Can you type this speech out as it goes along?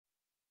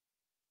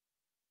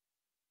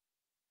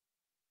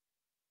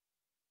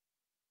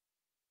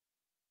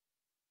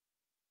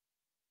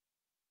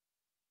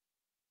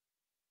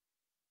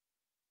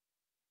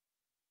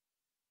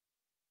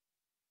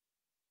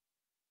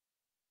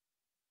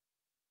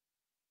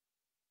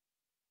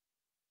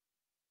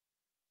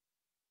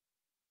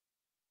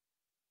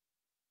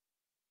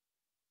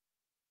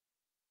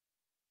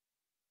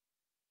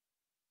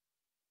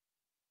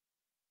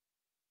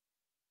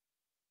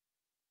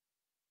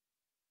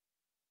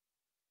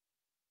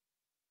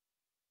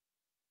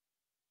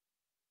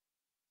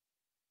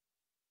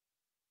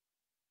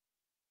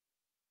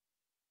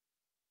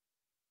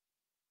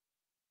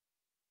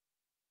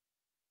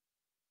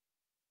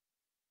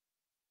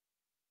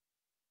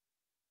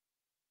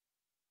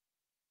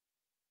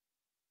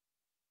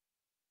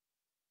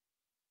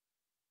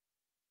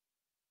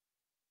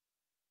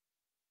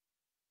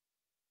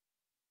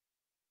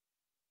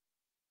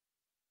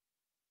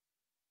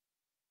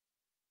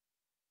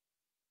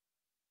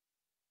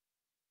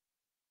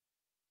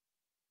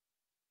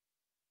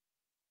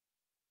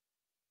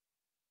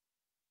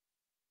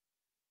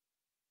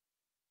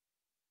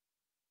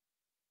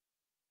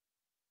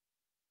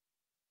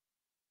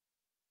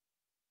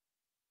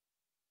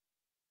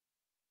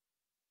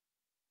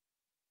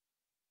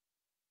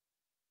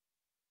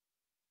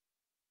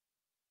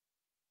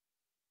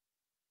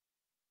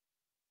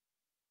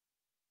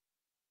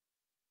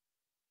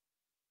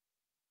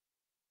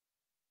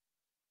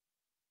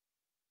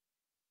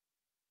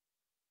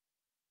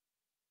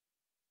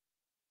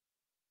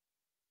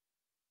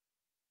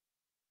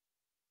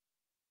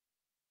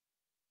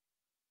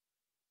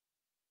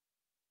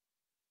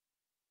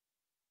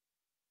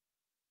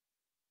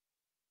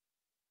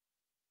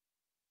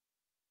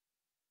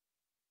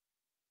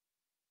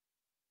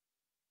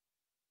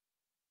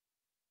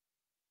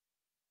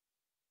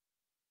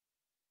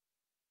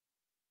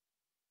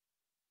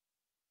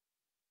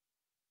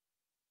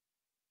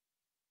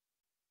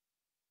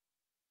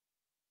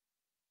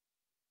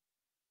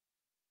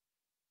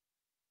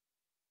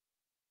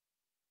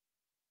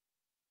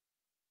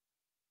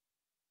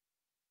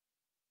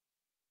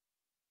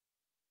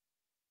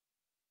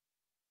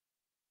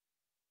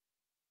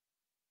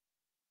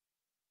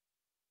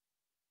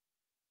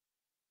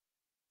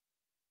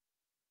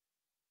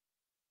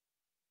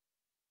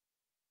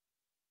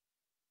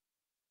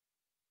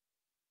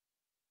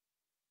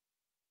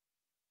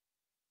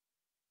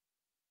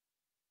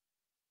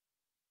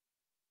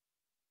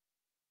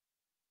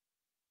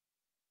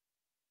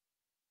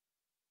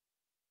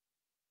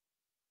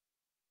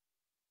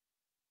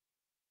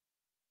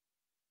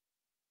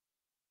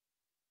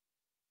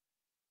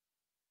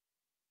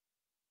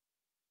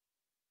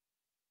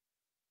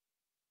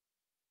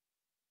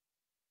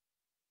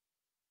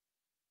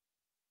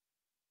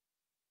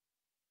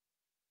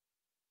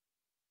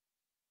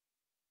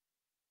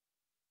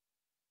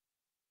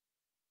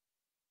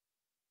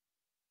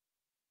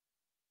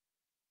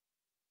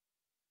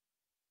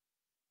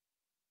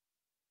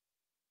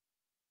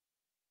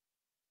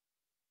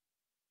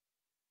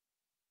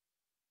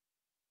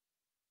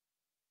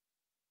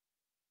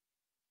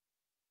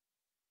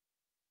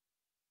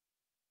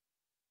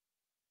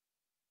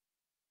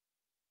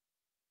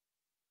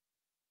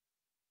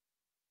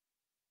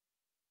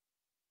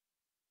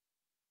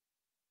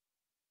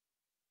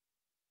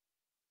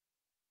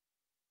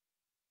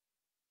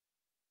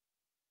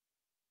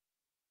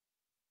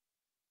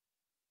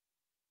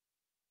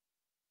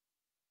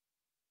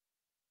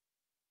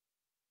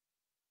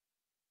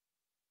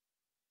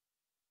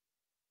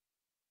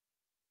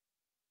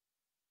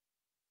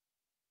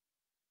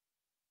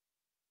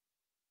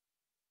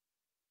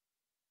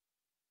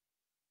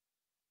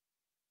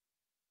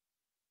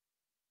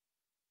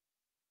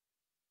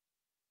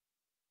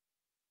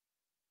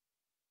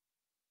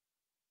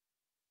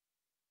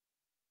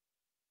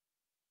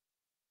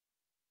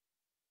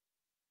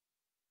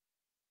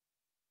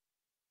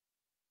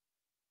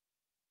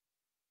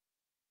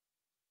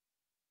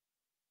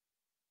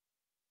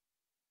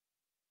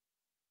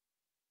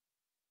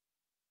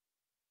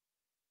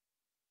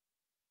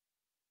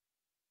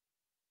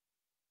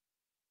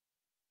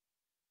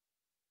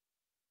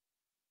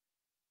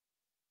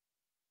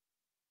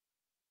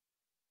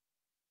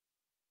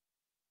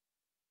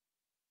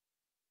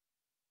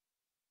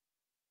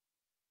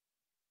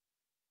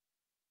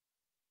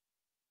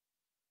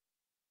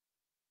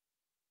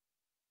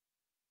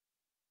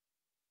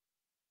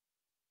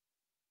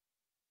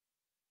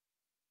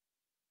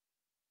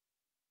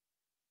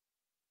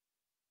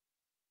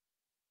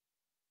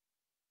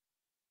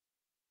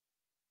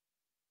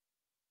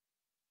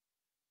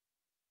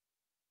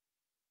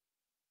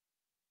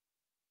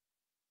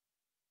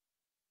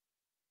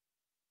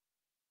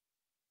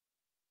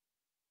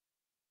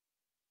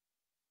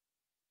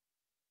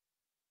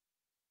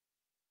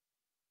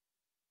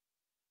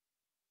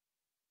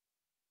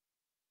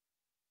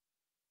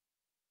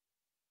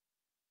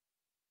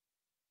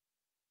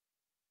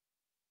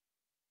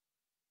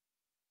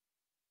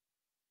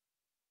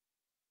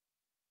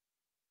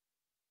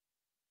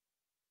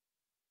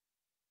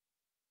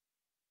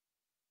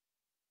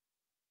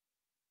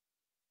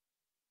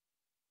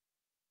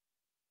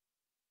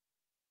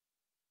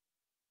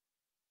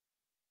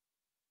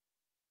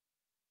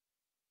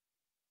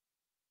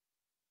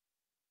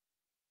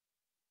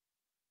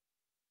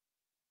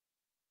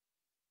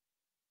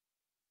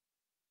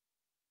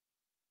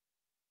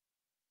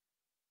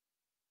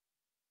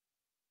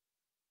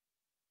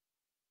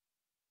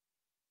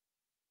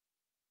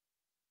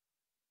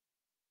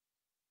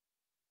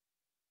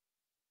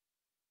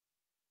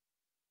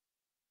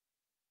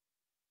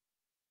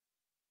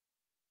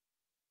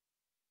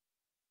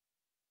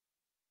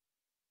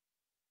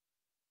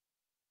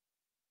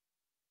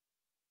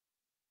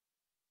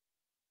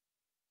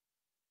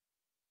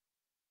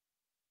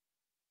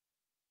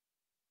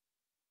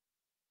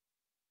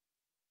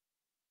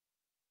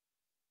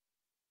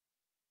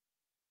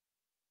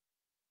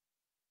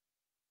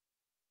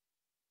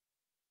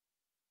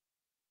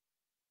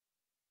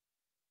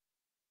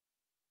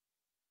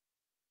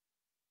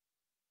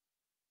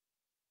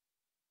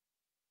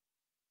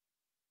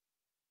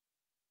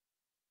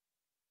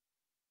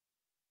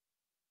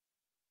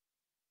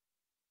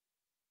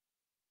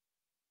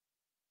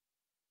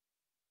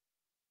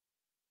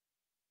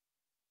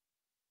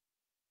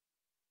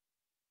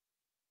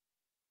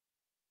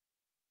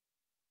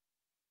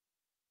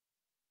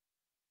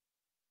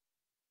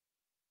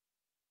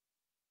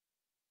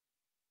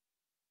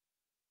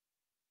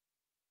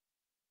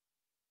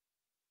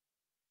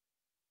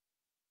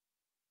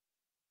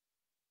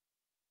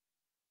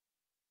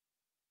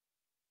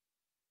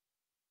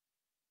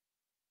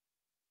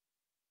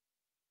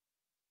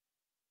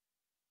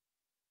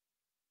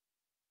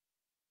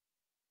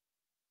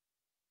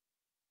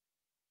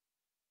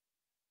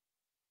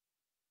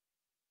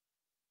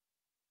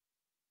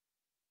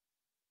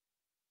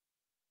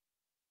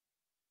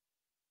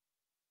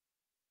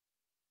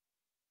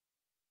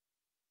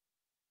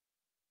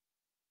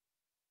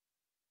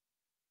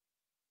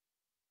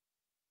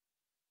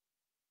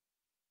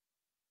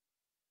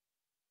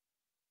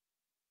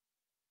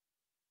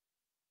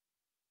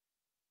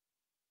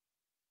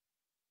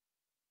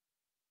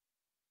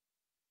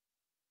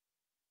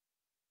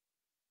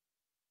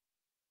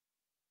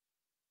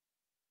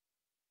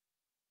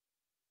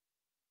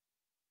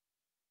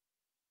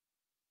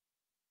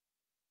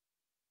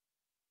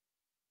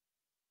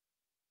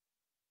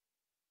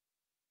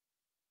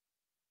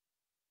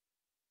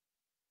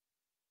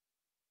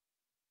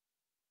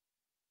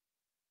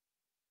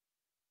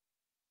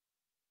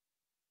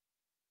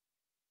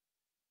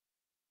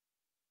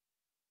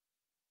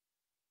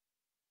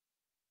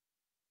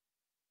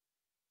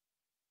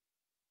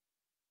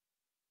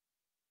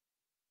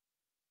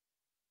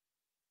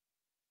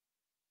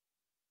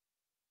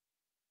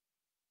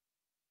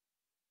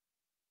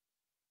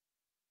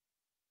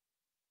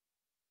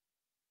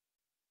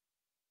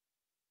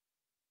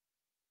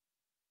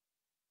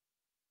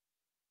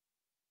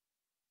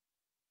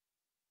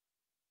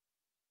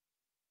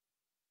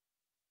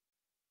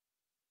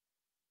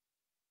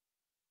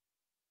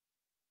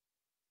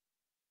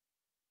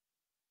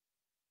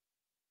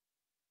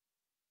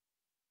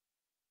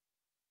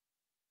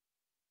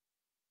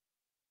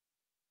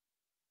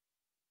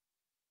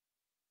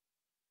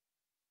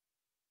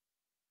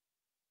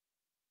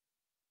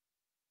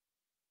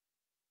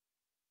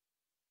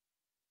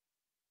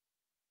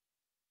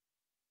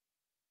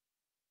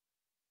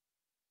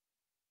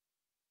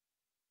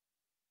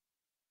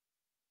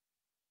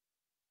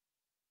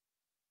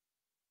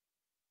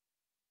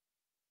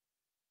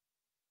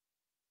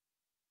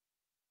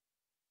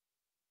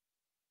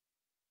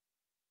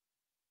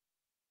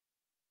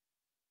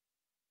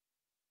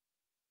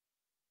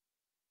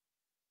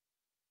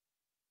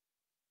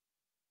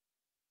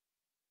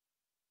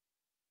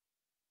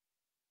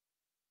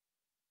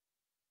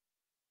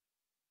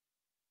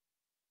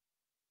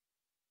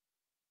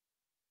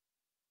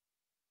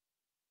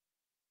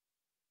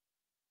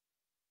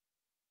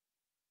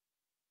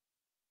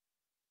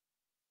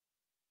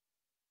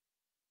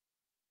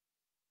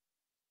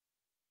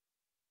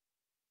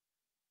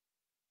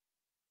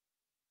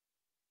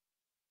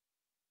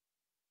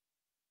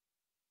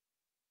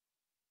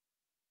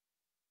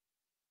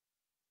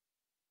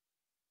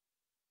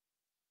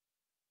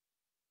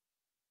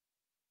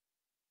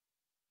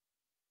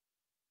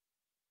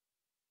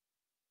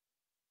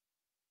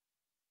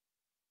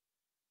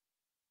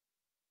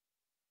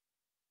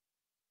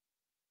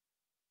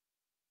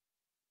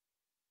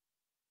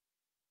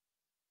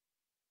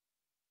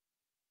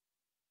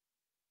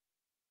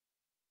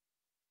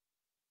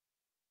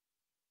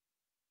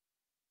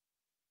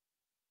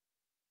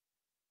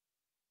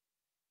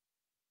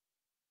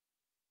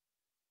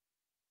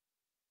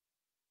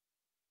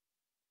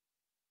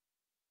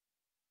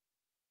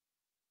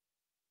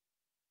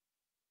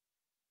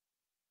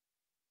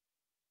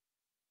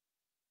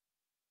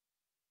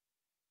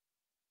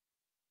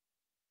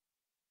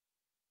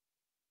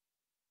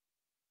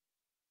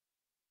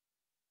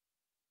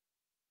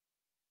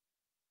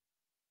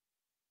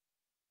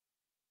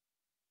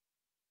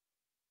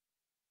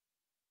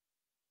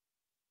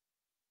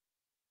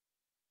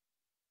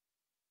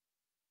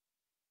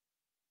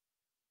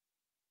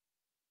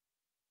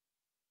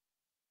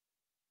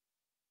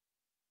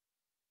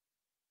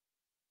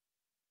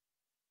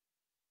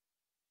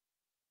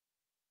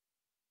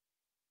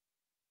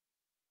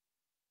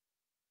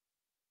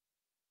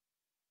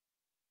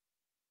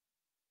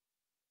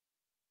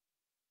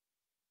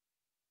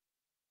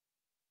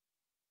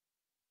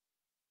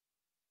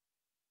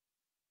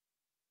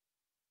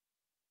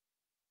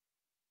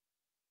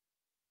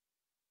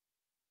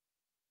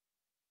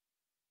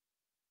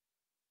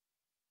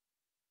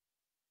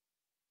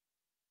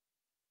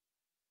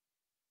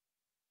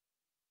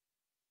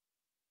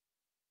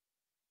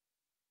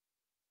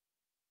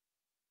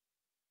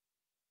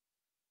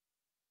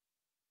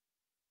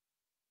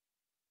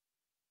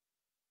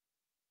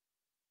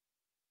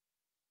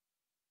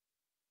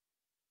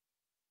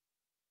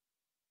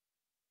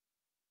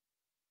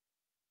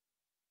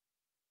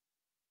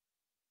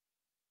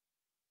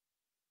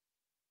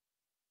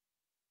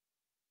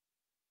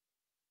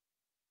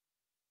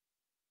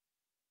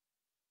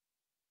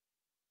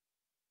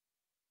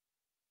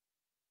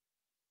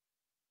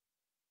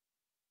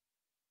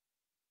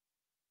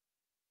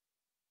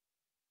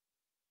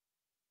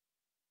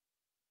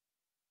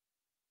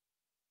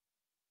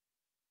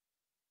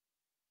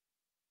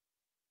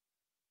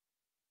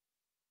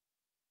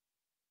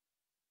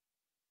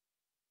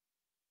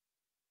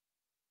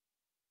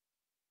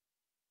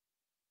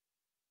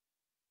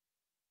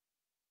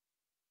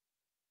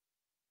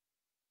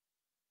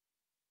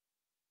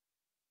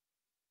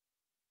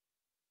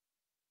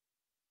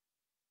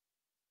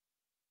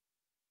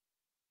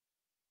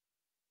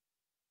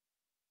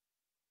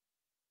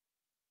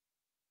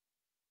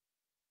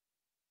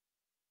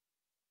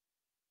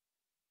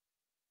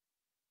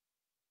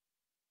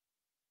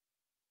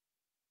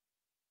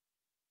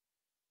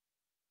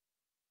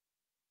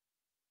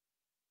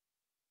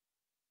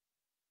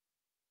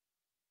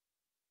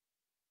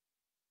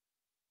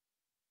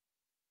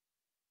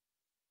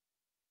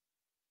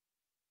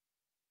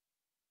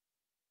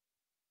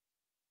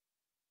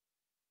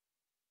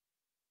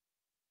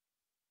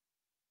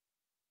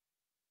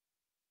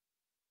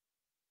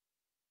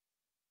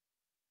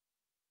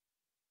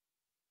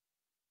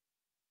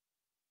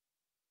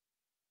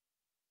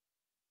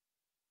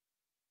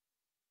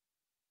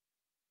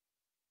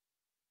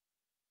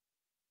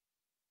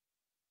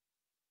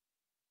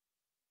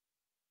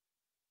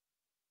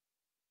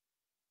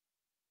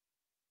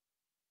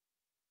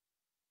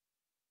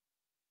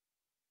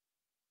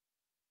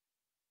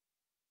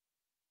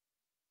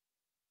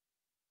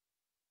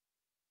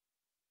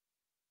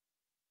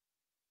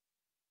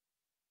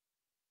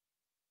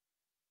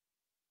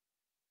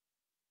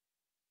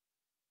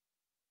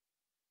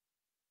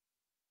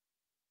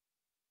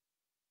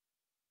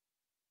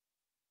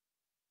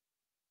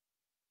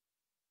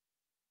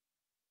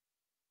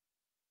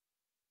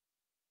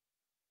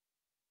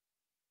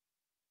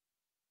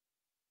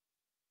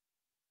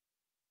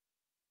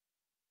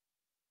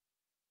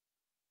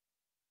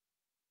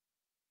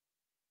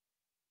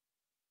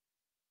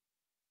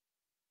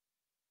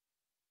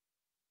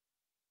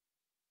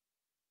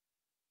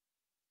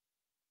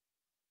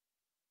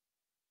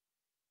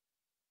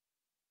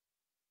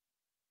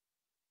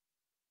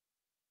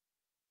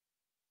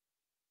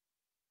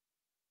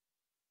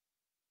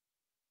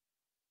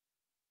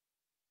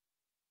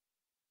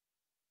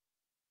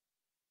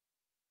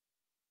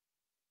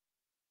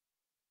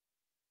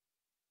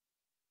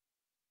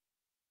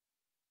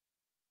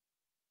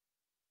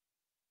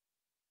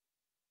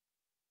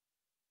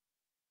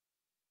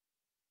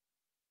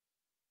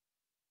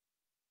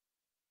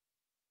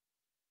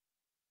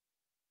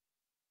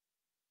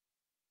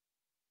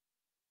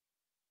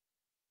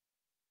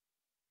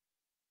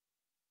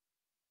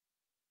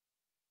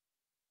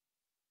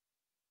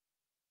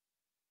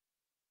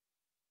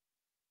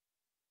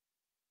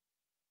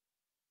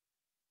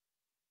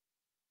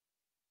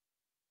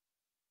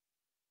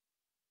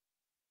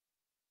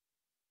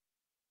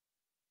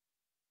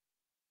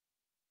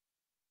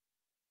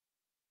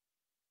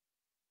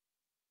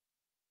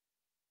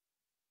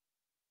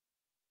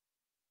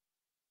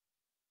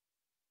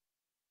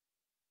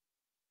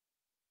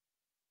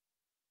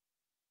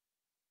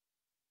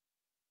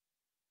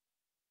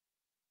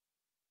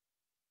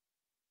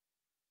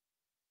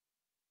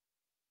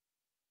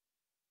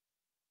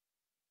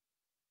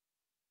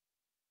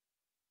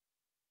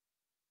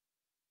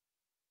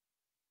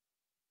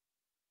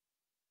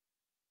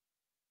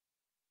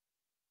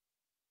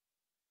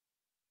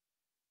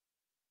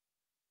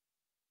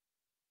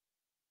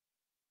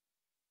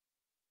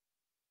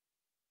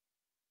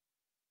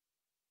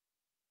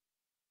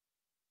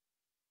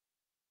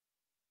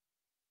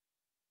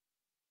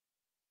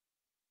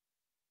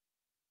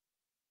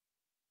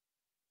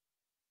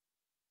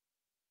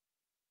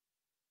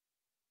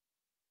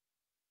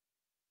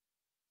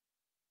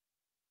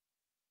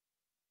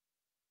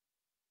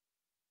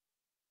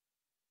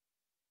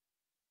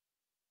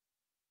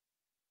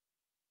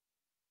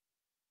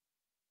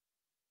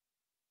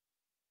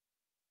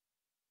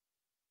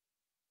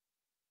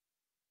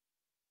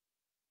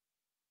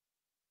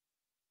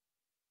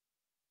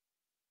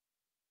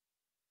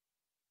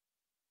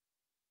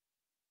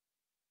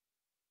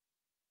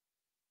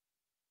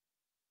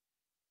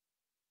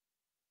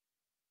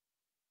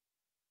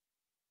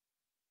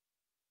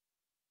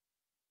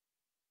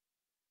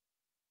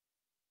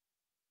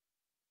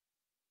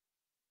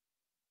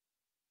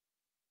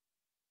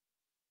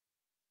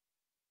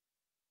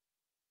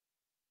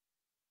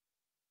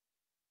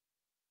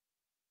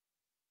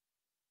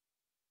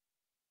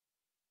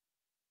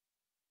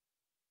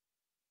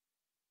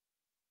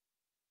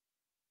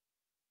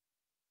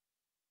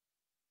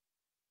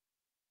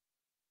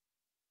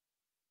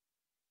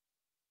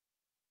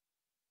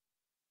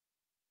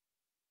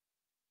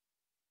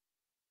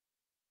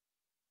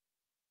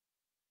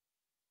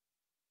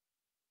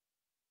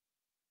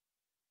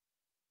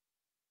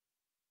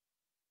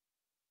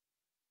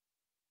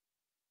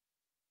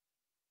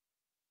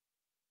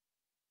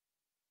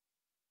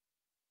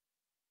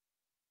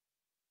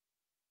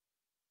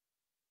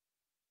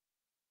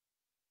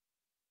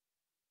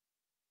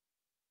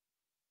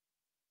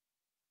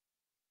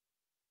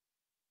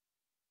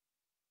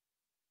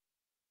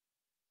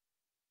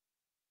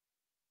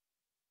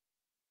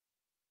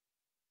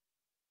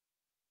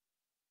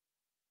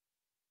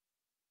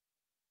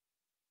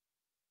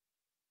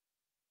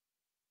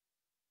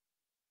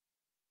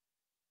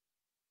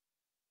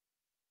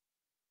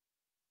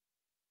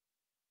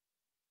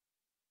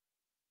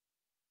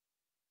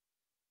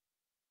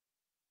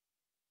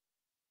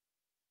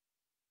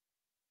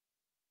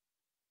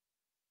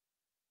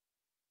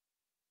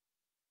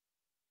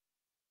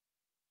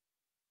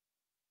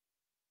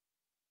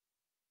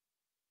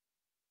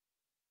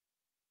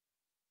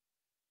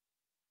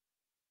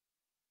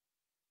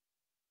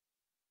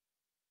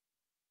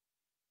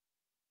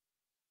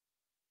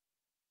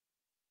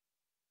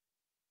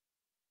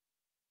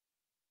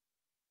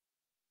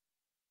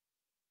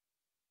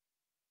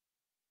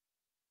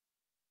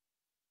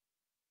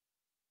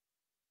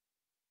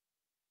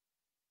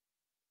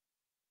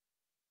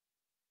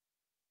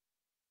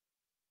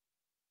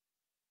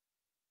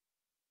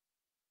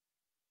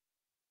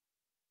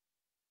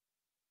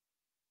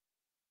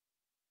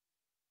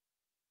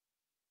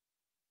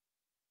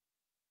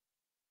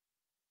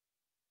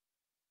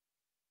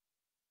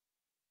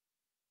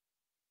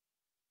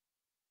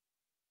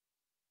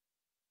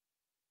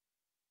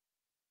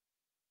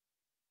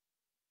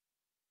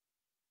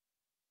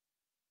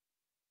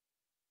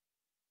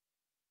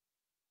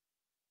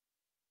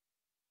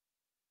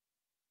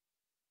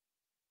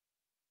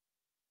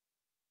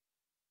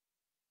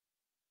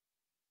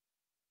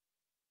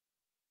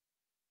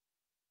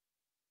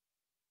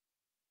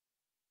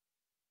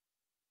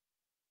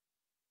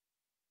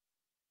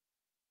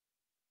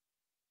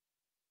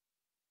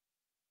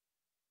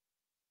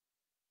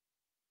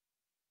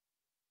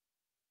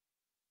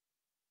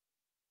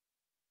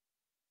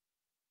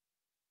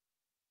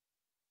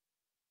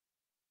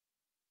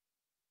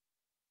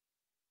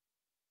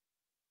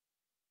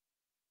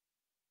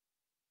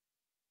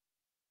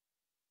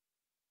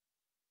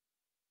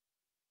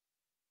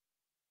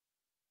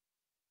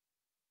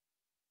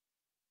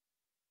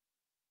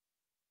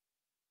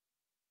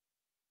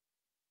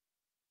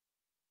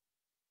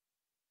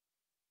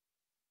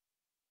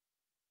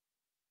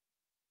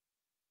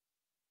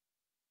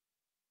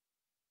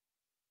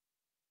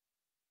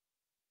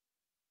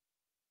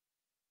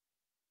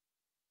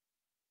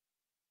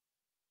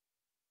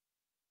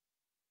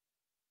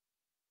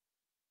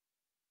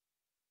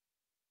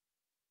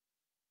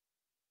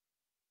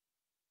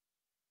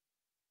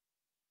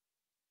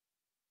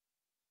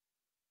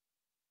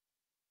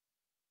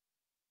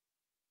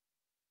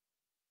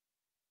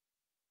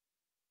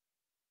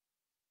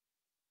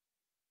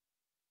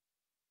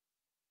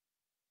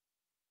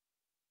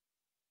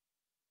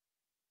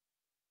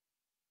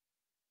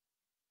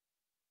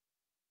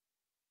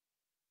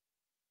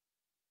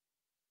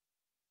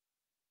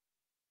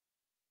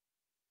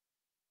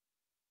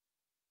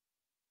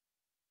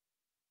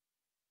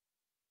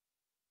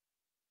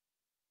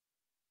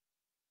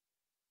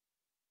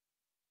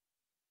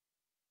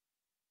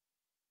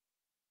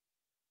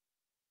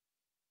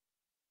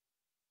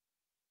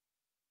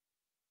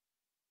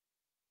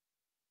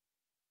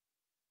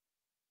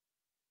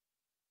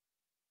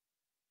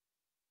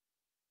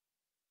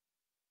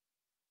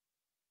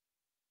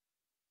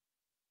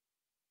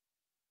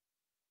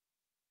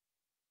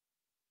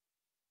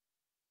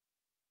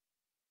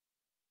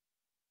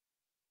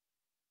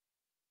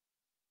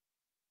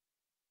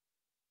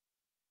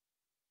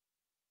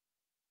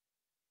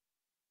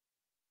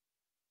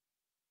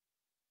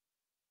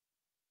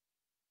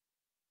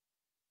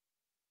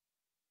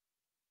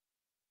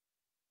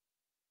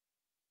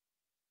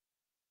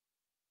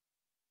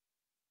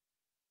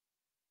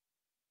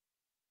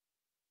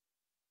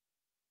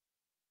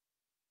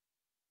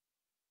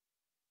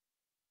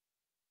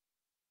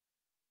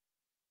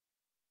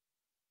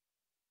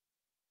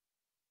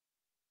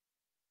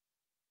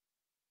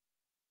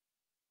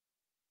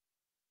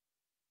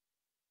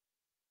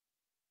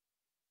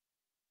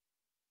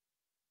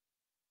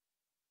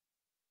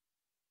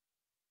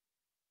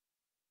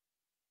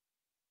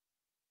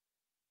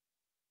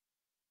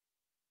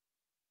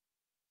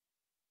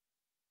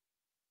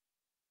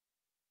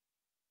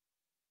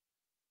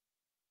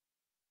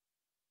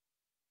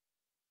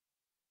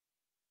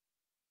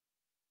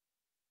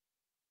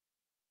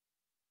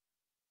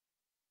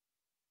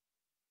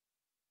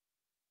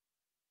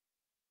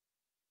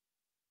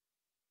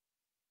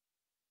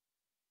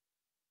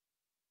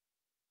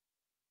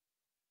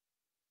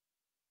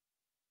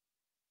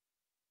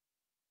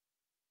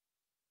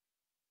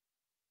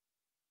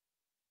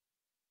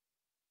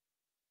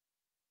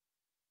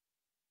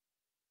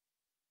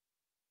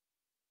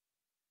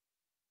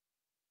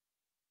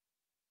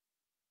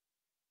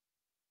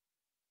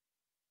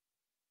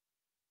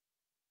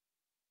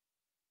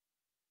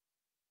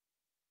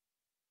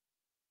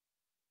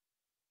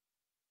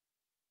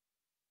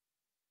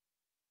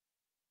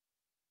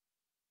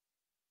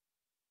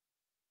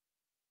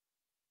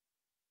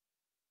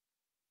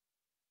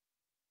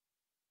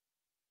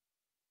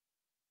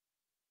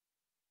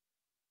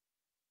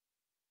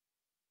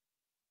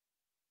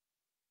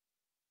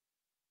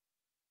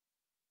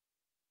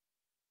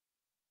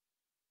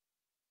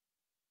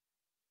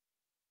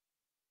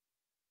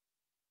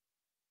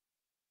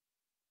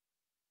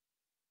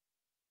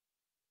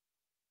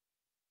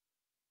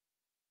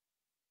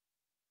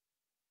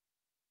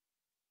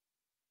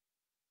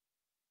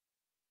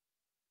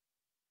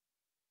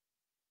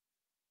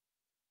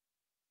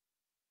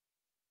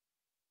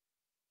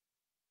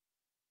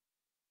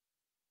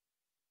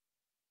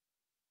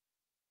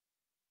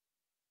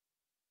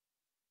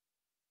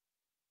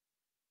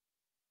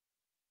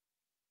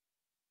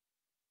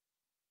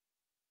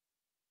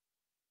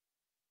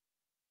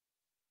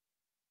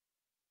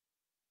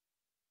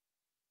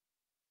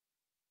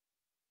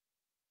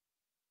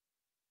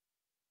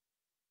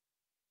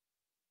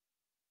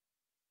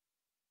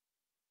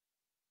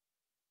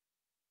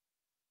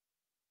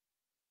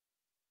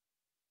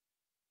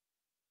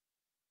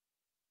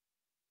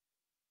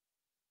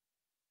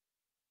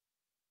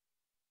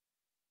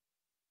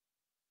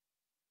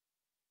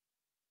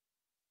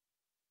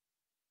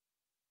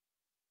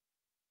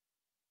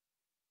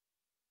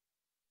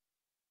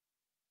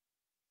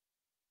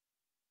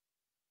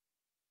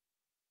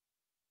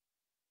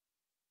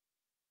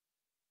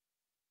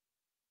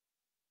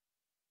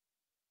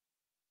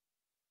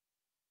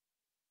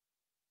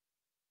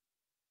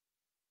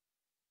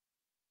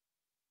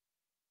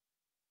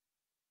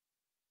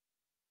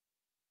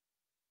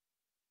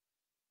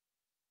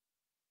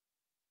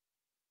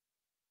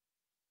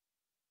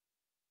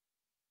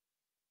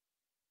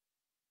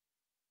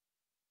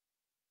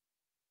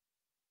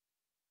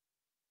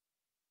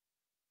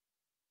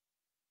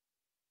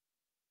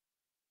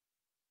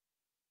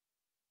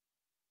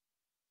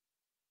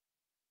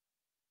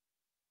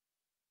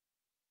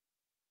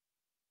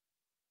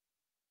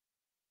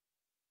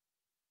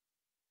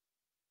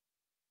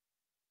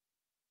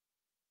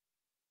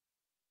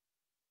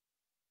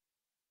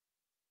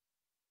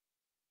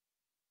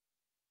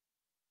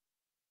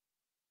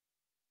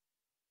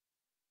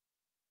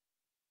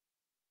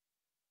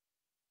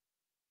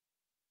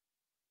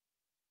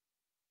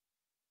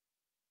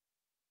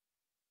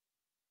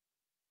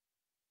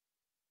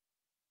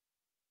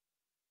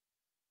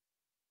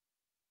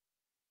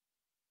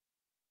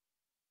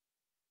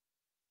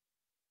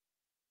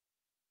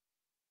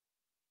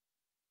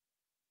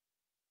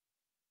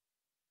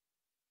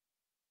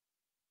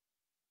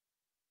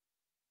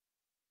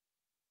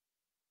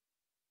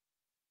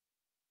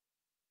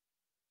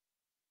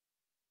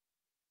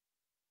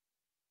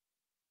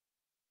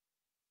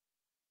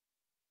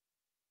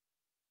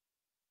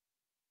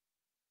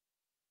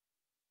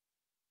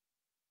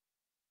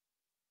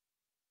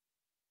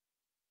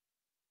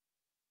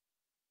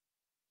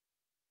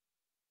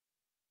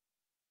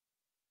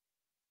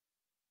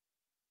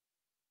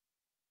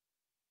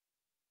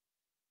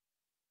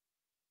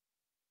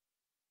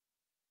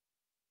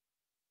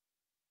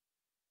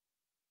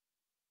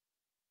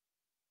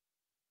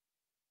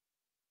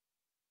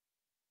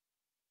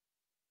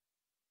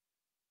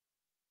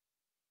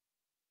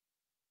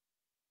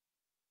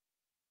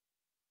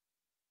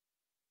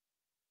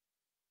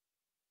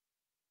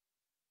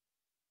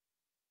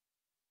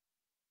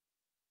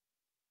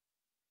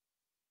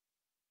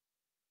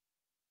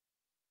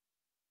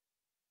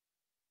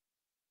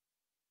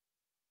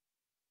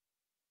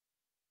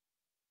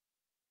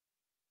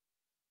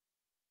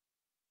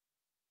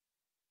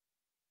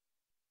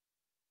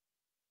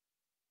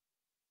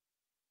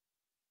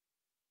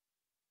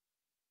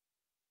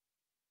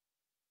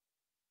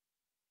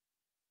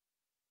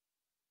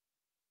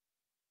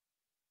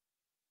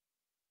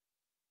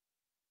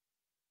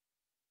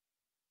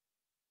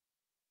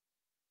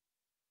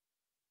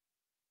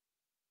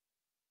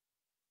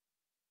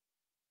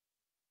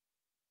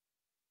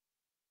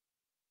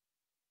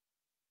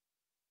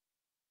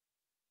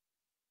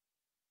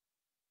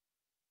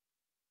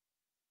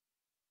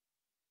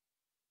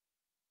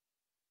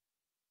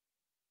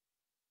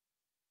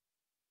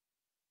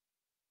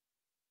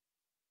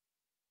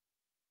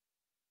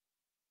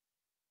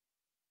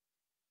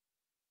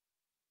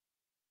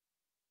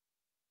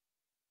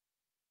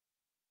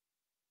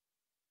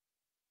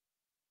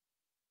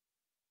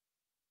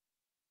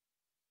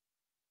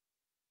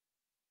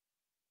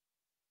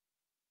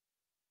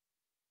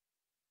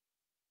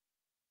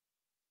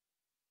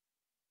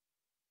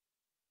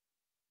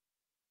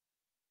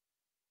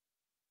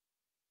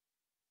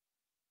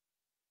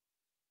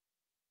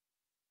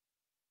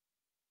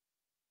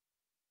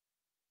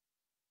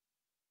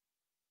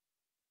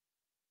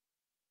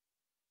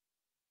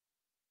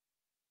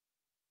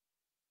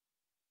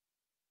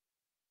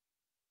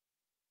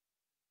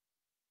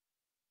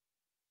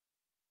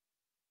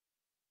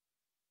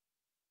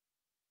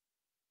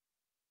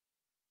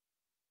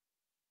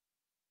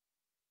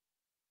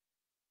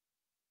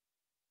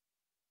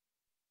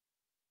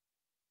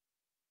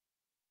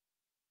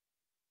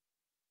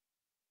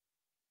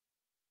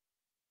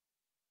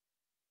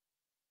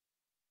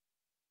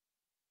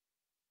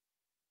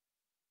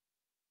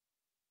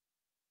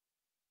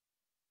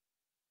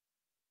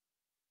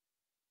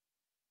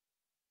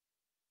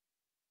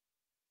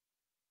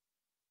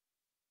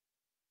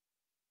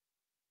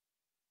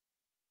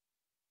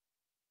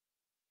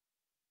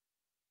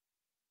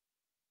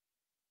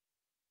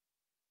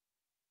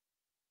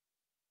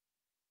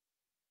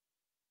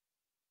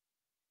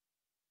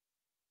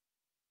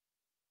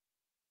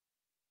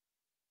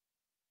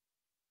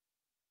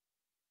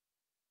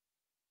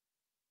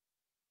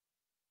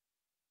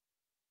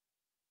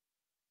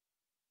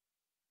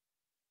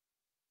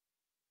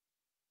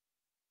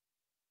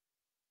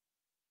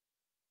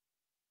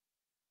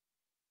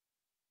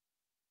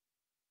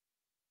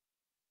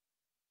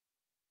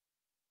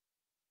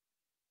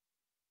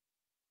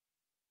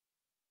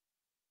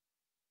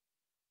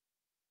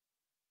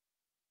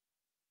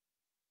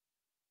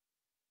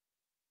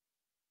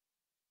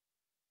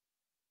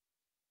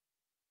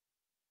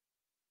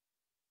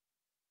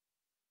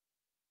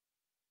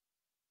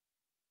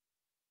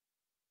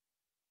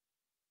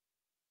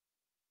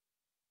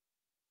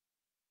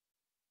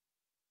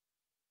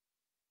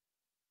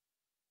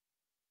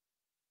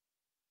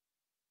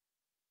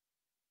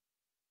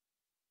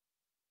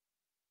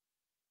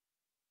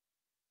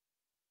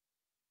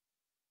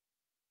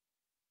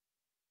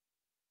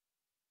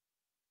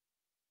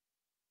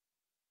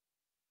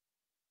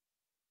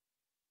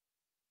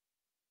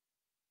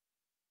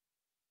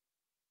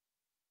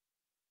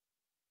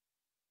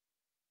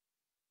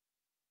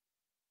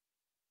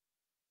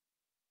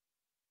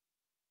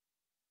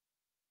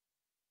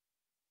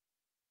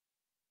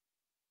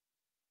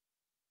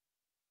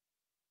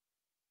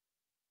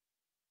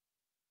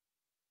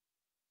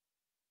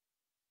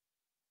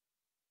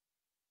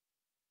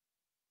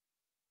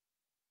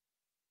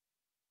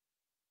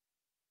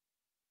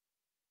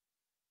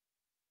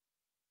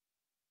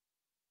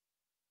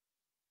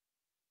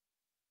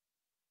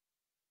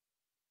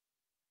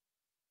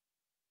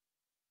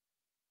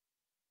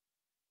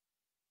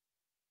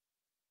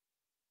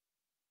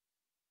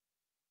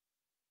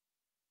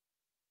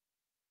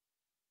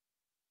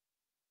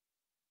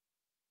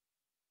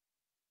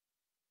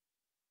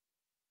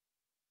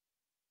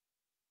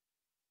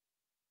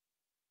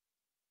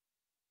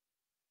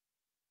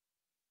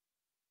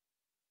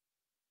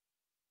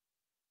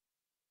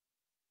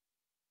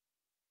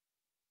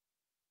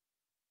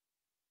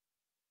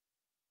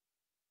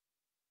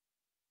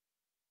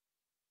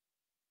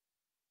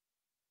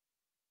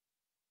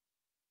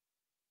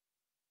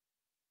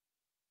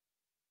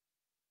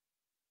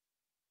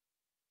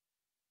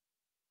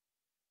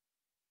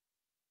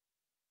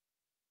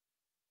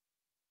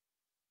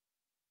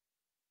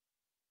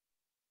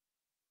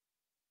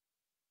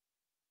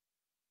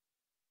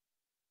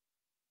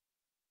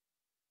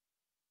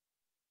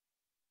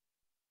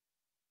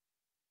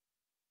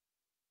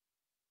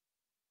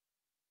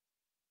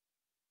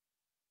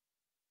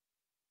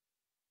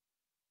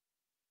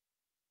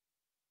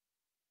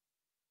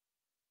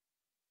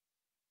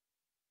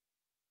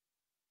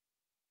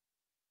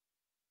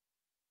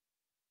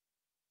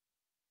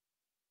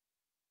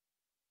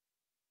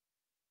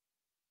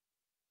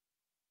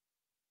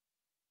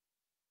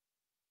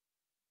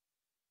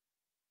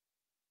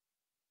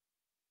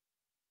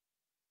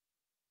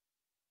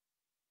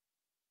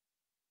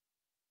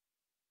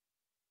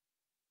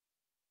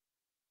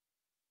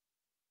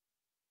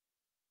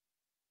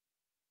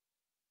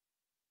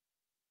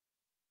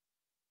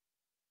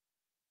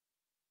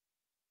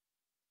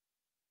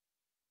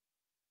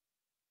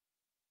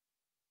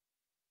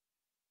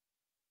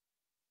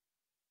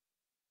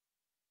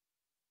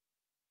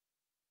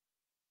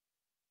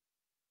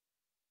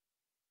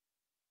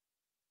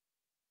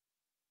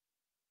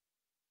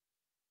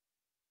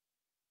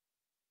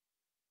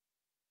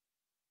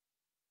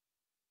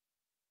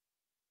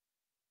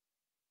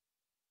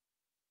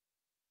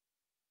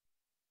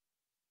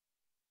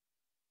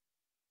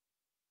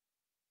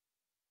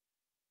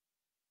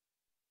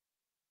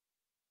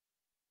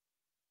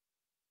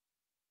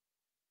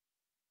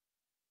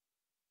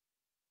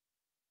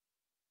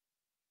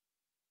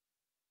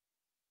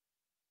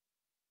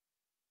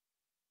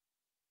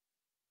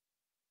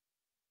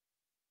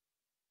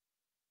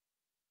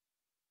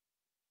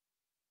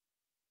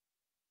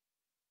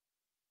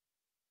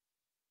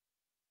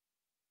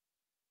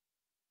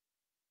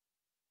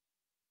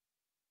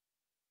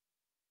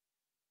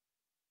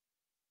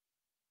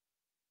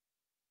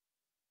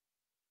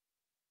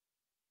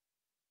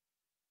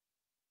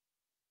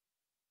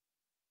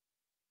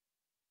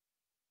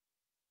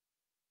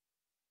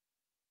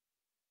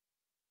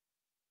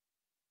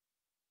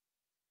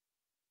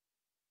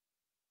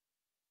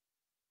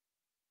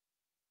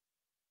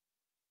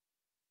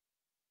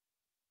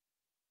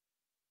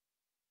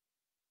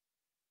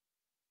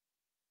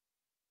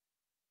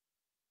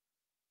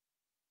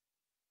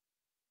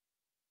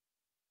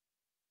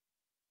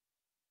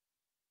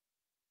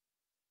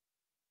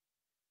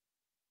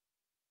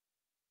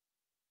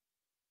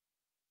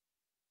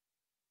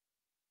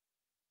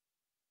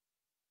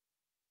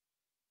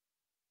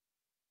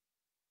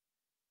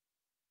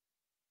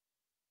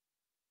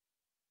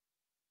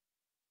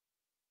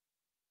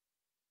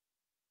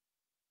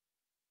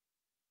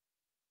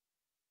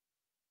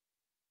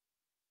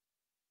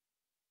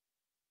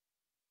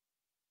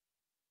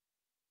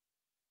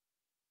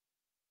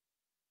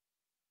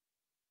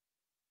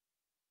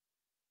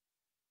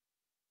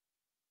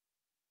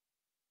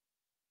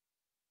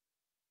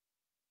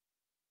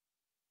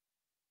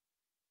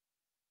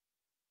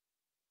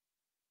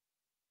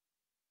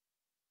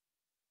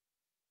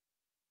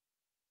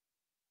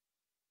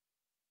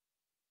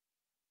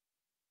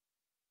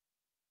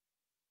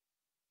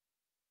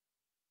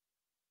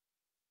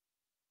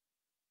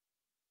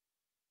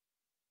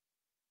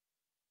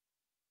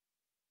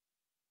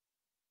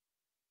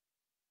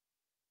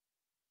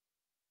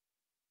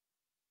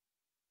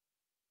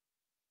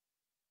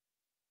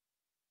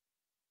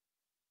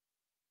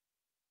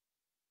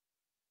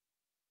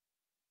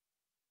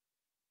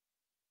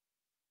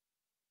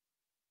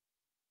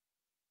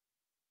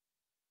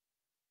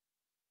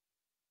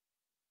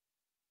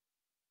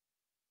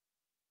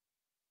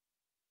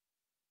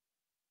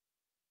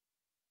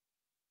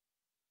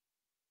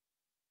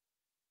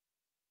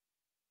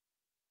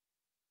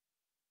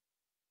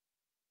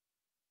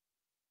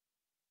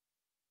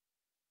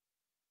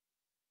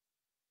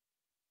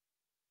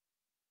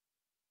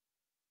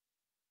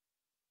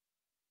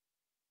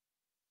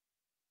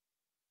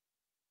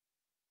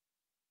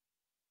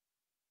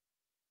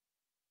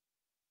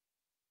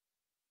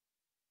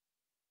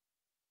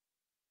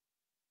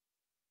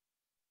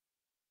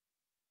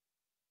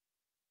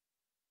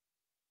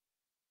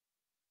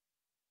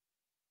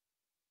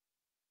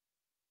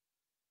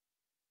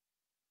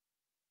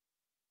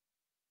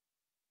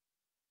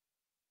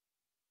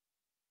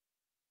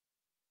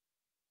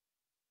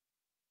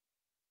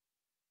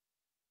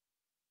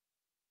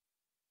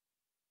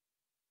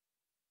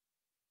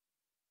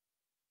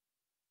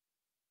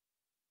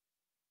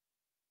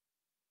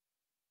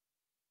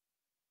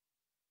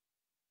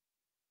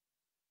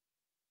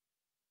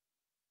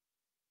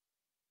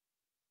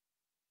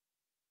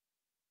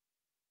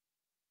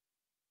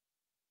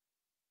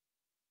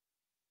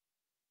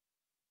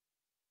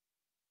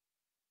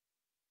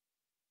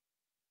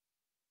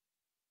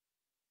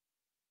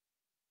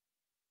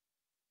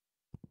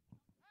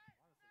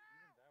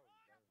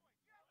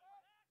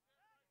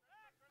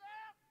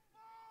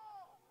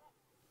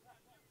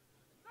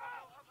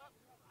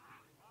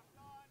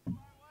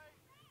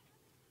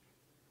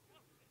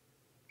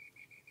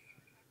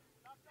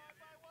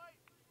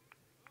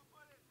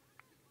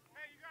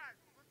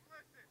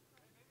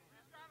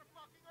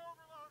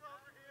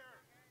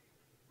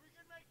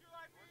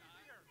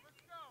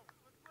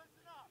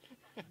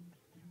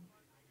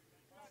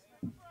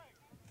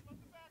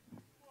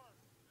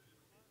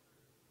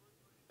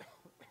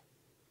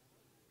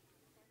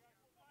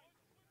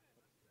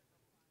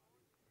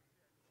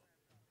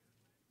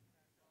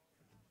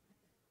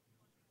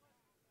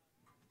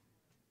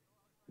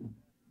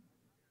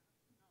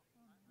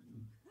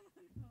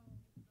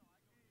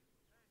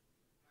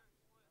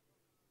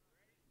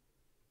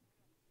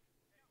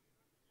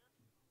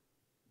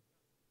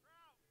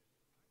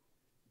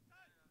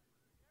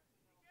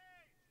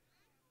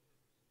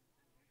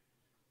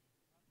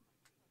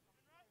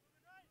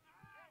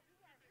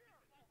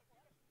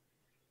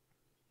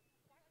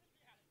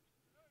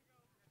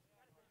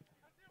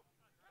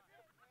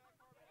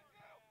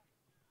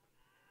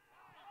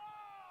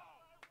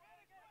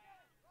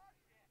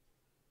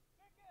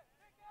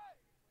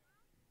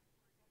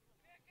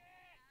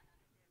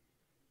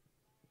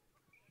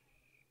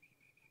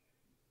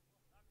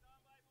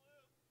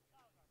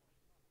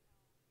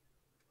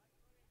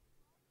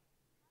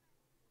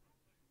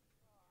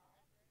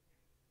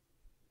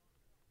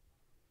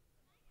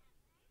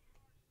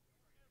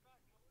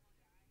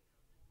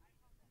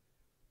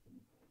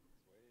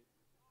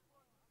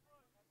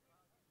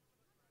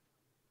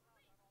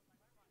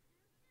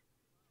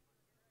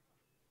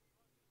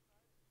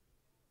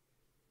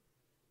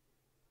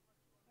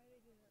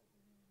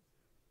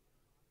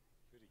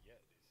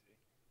yet, DC. It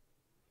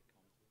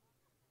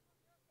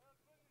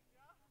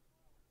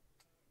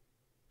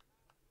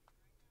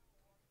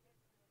comes with.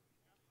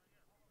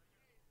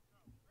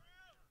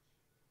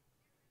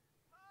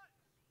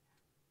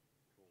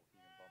 Cool. He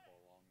can bumble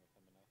along with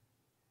him enough.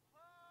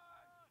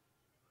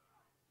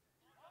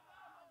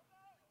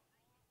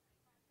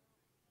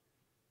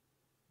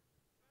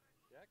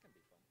 Yeah, it can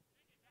be fun.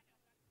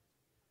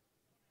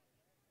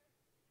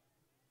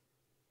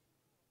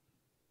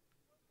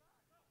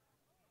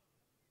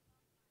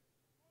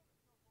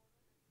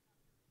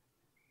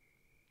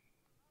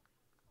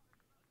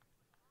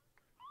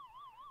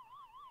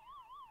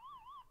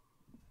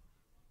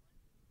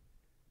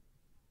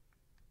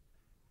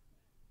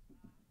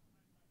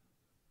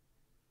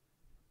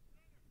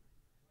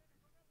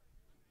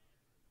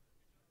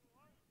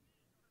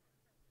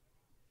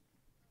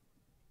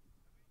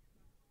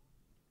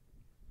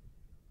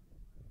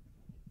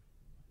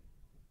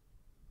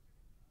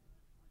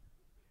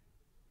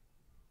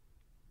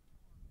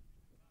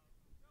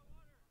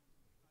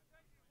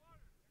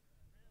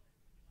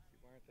 See,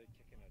 why aren't they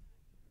kicking a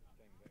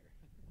thing there?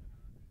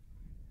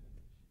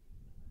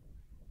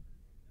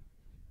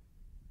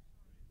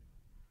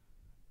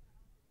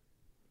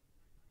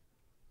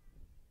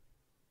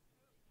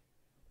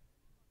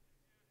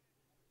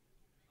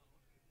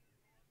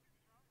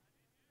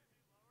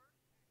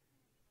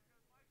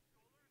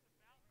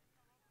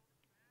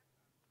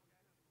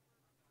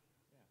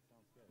 Yeah,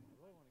 sounds good. I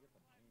really want to get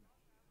the main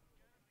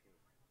open too. It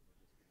would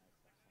just be nice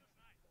to have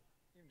something, but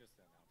even just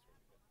the announcer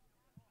would be good.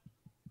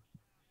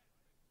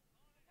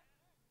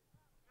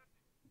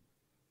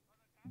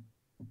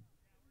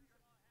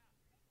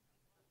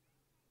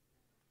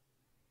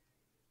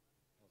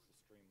 How's the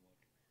stream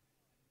look?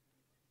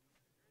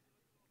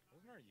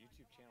 Doesn't our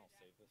YouTube channel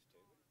save this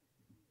too?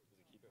 Does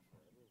it keep it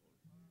forever? Or?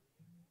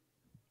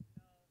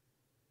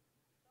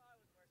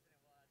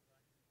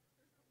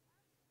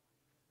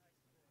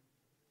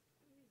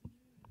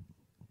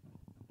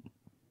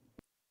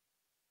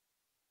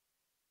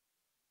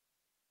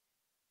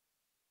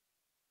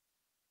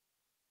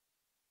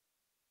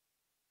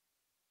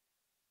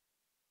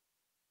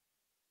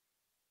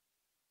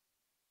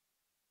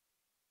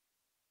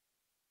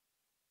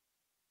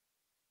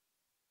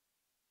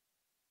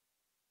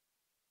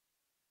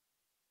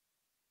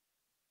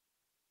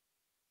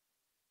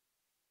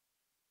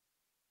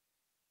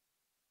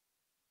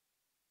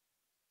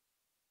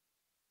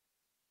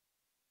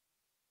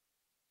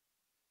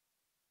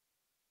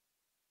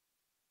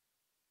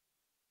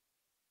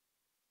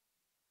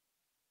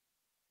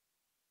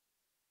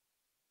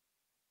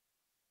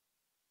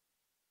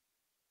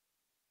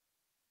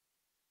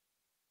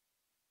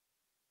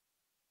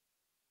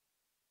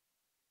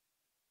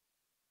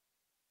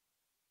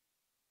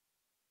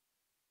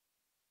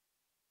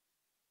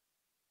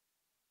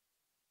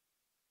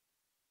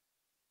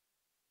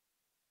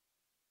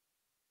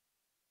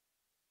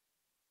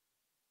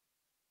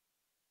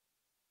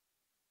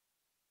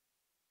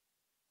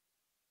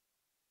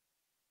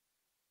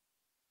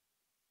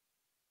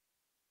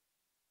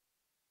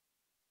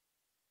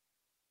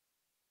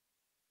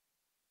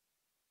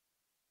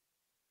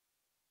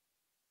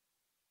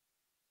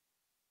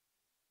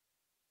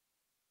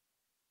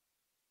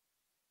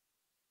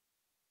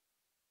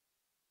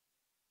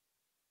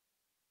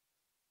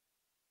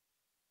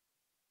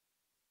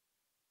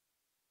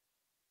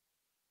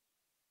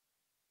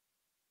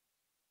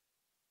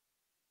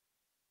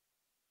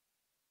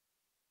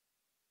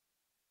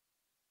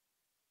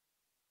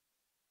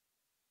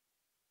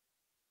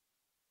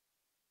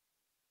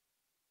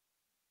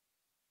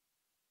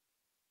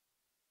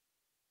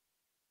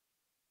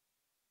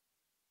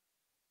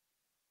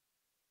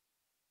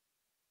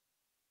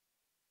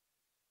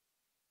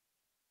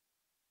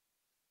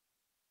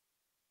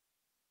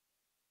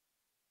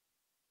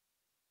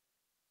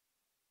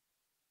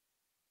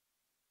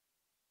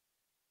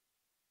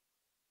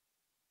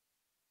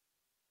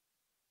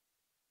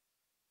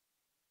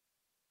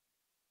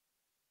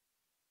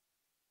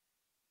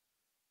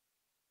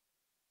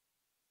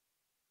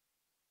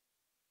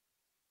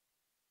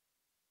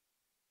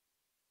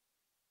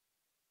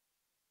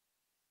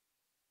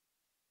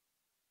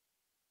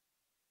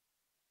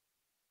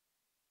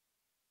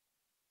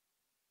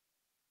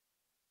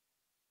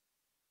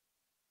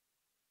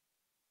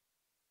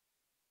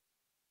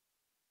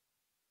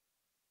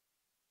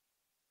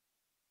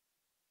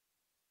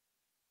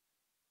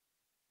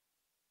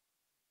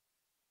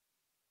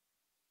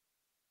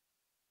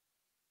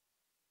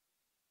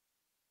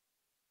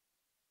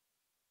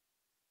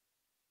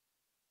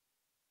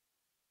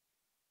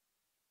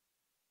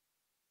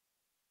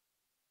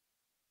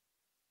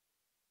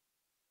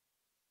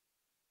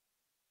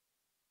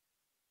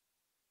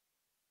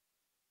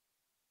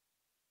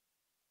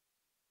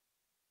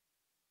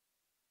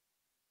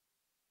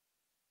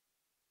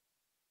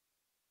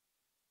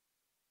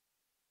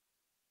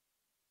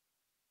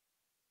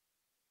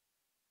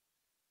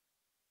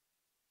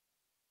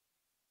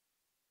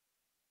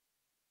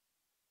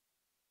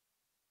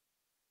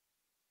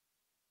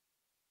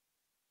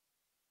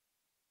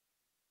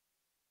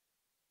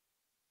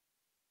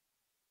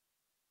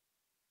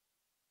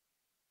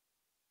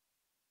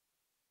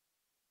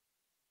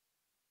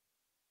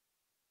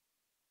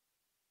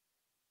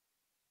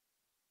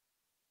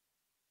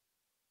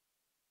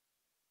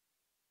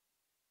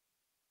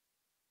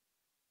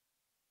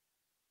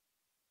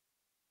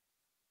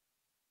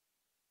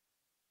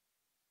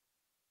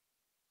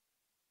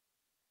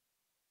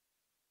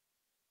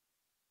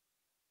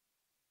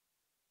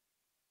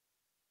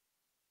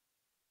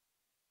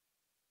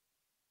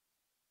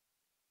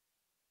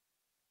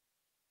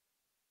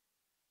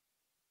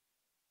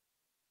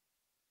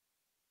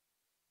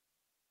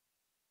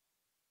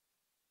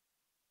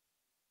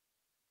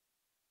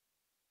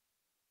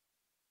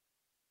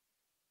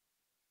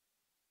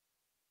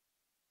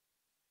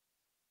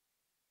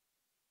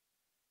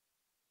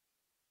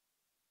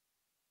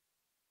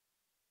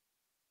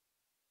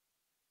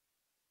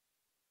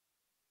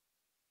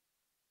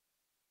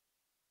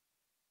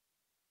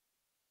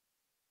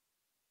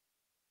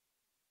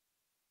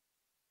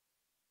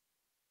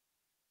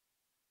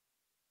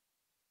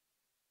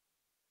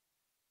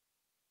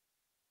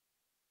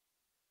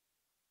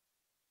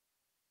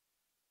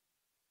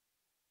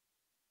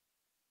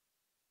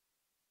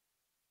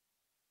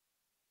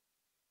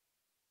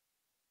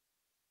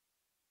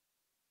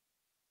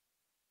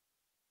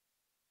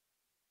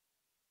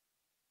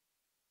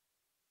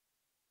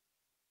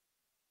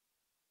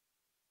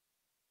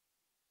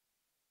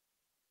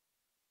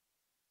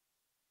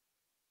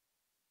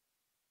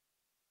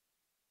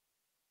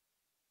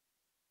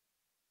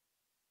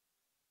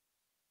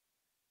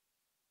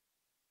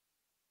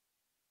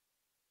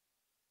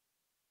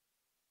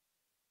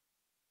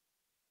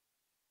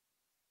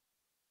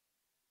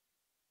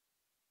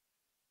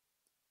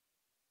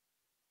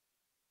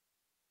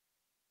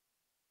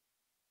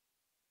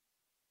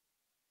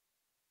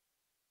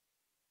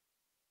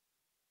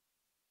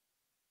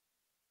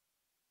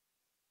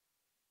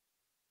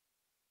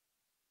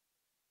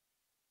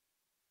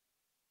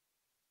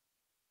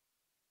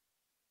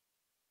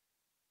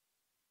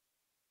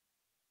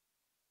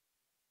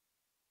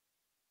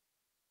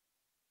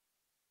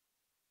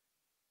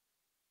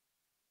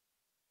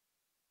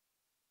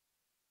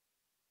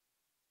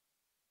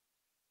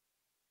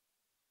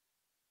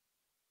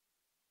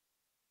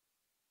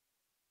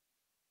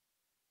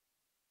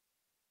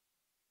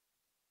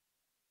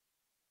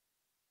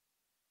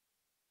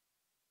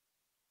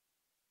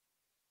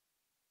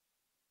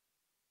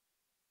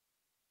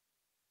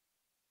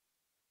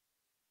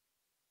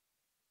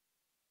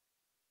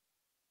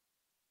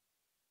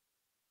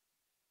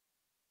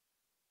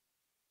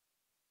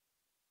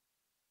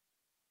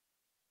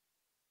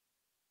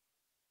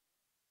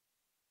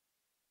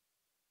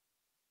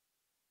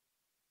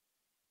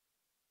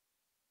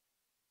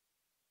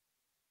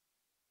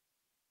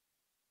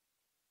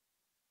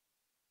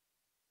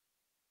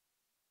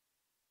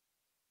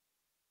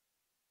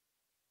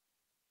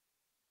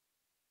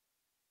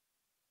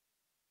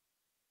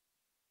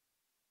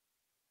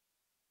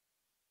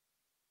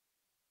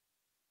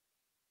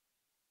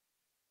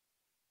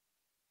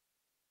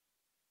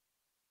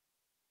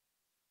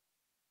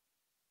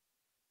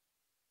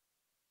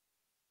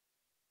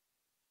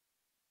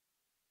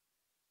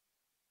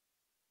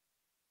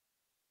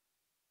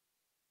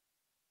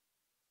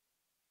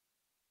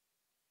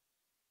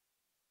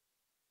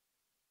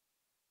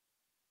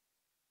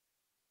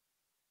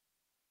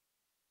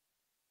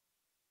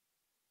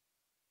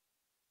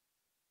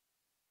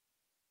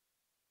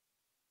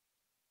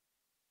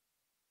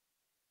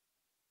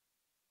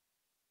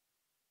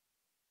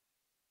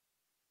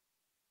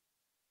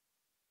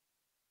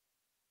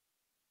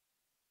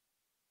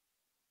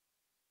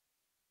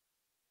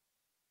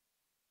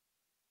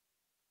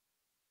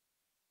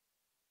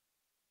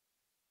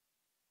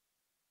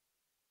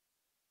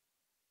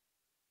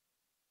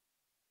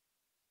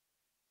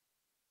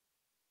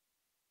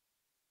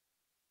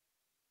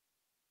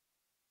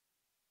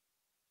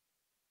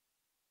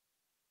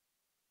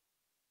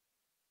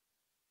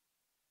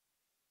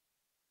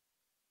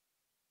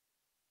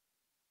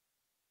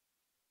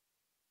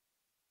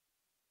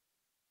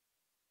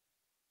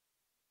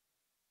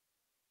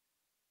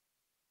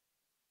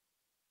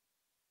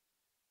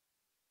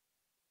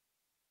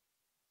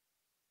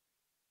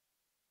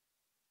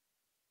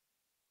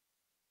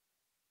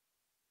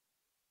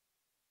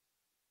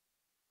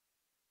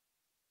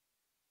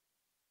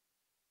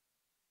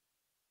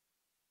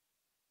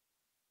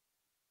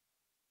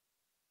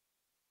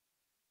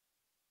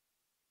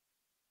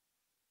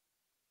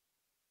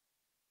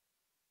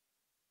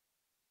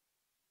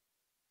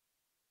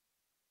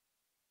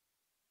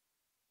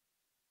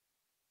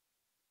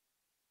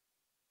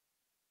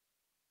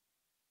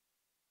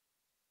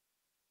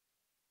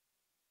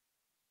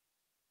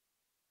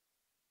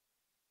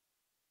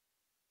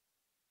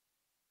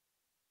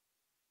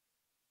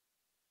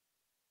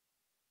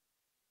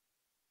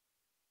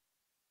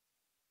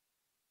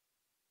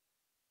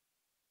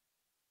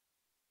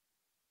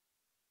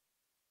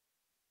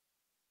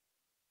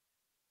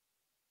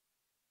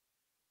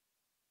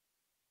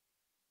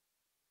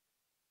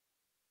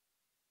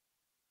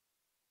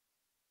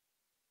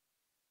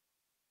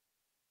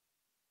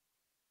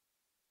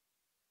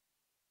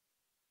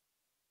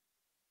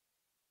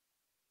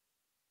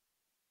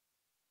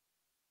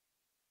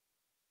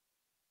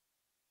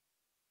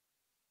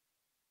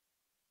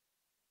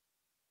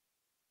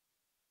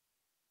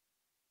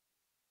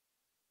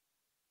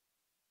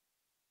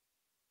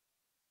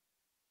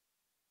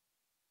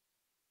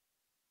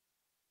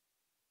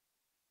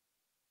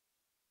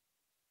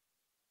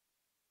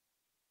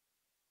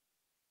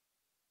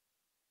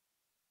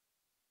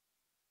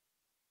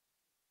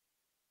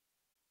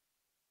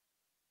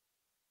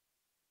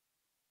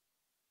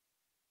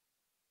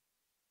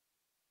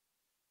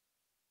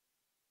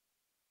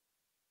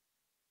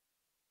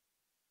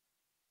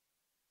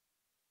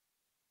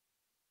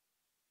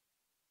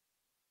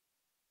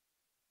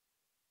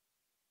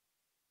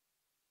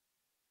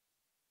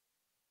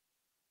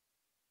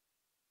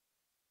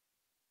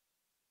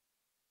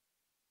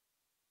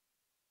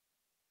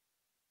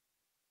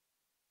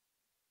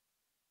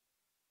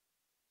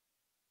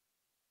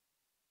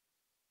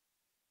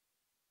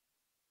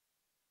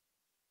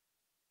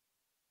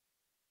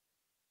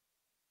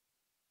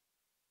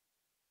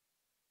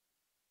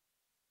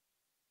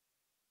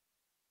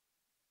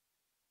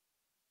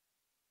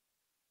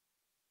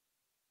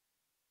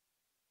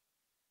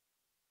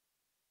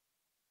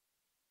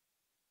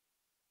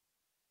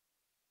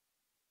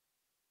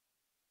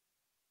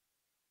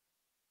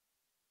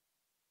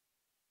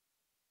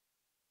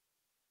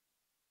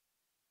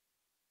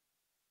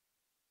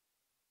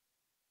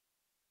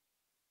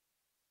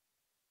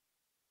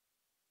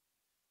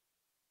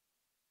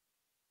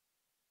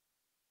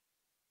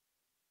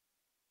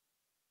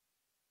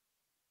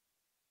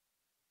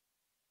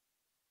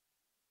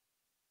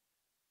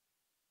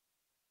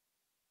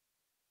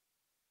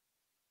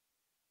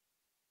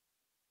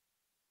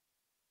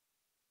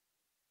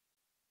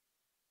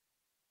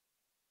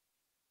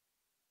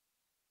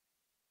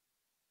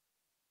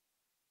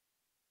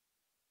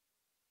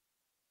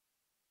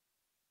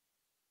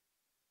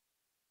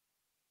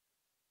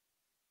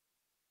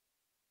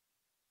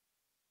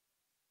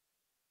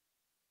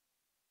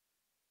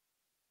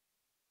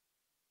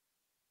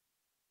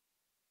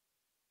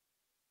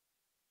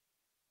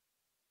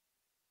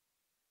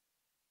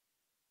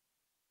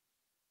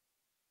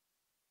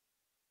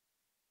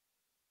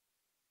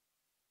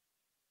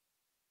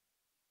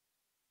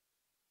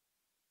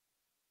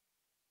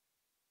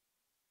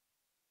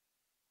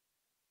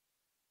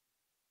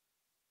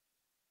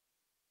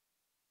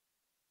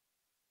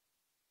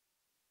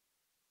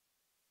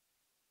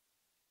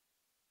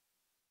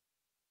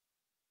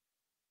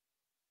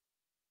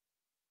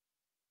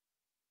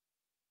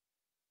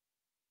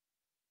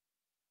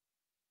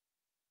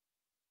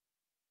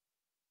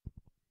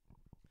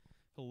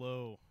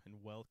 Hello and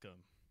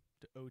welcome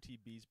to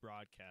OTB's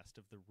broadcast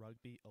of the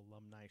Rugby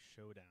Alumni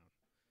Showdown.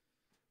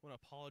 I want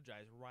to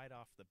apologize right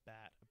off the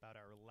bat about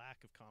our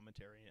lack of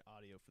commentary and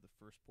audio for the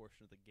first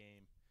portion of the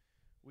game.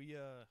 We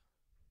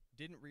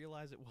didn't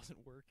realize it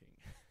wasn't working.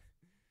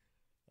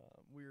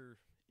 We're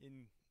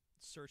in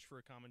search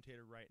for a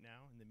commentator right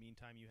now. In the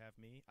meantime, you have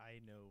me. I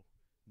know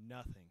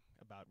nothing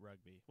about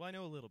rugby. Well, I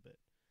know a little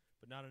bit,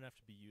 but not enough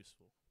to be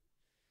useful.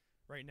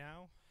 Right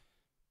now,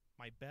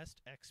 my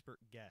best expert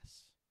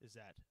guess is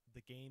that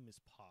the game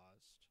is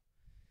paused,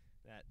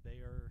 that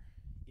they are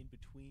in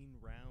between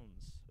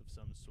rounds of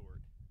some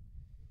sort.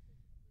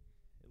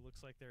 It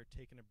looks like they're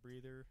taking a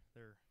breather.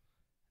 They're,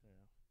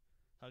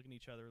 hugging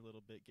each other a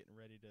little bit, getting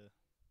ready to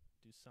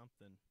do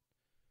something.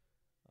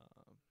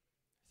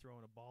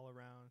 Throwing a ball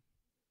around.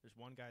 There's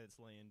one guy that's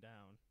laying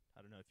down.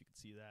 I don't know if you can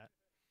see that.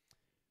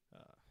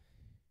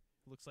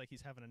 Looks like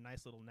he's having a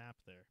nice little nap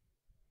there.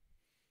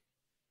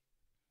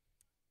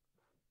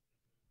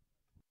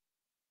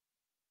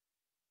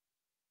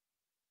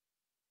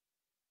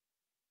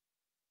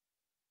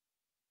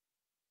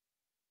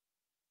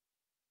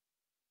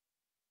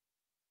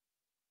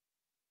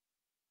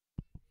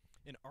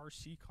 An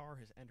RC car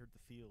has entered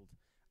the field.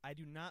 I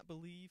do not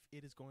believe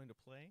it is going to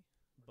play,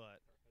 but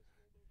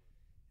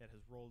it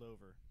has rolled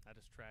over. That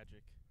is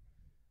tragic.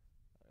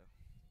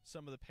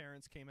 Some of the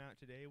parents came out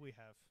today. We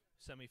have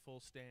semi-full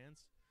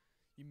stands.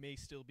 You may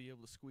still be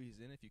able to squeeze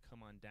in if you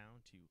come on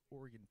down to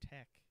Oregon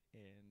Tech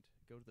and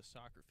go to the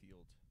soccer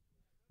field,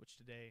 which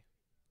today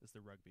is the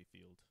rugby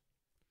field.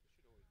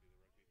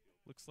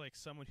 Looks like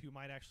someone who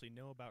might actually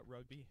know about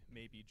rugby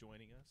may be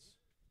joining us.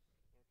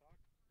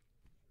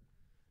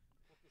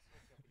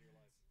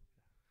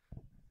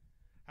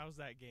 How's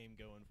that game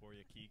going for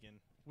you, Keegan?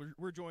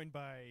 We're joined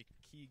by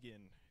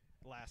Keegan,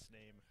 last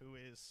name, who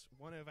is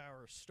one of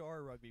our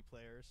star rugby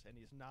players, and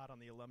he's not on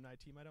the alumni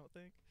team, I don't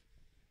think.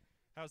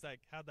 How'd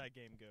that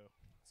game go?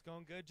 It's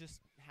going good.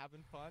 Just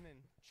having fun and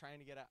trying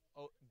to get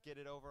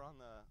it over on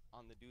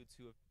the dudes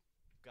who have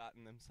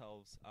gotten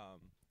themselves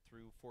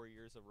through 4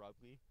 years of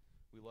rugby.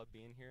 We love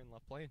being here and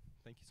love playing.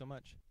 Thank you so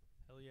much.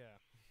 Hell yeah.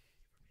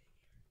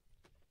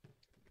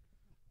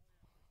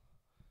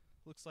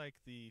 Looks like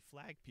the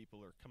flag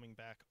people are coming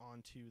back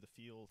onto the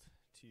field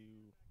to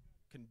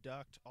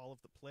conduct all of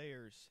the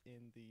players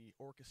in the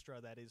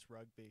orchestra that is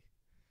rugby.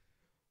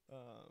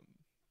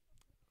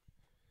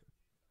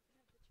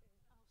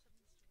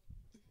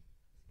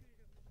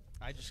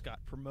 I just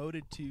got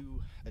promoted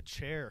to a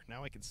chair.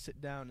 Now I can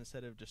sit down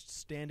instead of just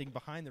standing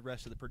behind the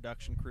rest of the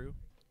production crew.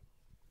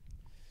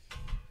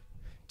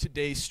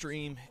 Today's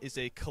stream is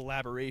a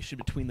collaboration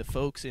between the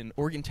folks in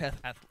Oregon Tech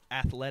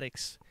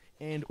Athletics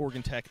and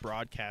Oregon Tech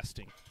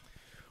Broadcasting.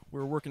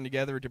 We're working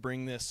together to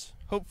bring this,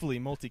 hopefully,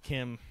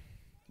 multicam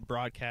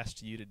broadcast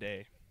to you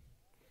today.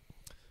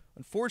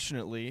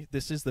 Unfortunately,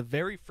 this is the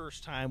very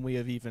first time we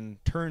have even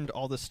turned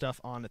all this stuff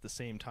on at the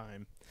same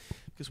time,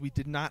 because we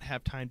did not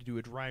have time to do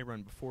a dry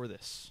run before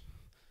this.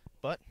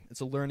 But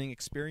it's a learning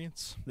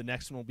experience. The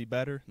next one will be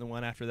better, and the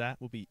one after that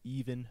will be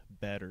even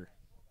better.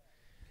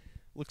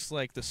 Looks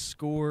like the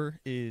score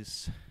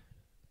is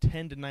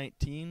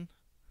 10-19,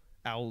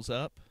 Owls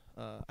up.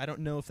 I don't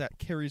know if that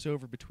carries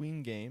over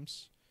between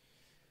games.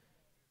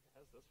 It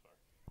has this far.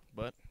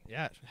 But,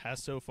 yeah, it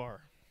has so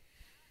far.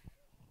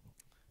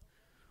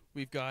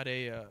 We've got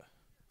a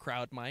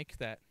crowd mic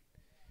that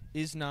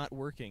is not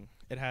working.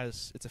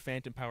 It's a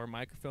phantom power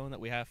microphone that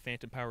we have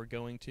phantom power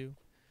going to.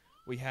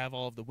 We have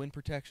all of the wind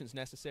protections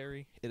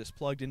necessary. It is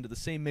plugged into the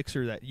same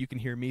mixer that you can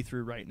hear me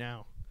through right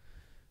now.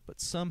 But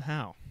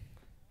somehow,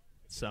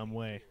 some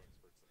way,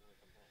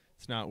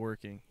 it's not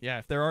working. Yeah,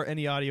 if there are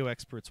any audio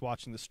experts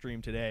watching the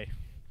stream today,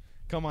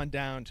 come on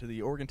down to the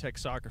Oregon Tech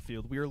soccer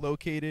field. We are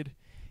located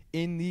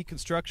in the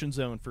construction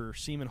zone for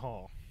Seaman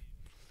Hall.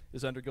 It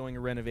is undergoing a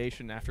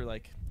renovation after,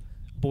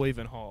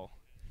 Boyven Hall.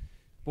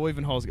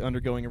 Boyven Hall is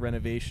undergoing a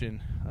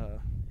renovation.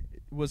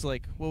 It was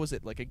what was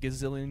it, a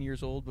gazillion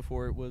years old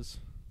before it was?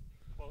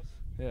 Close.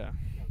 Yeah.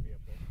 Gotta be up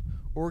there.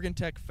 Oregon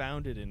Tech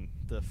founded in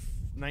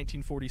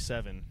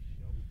 1947.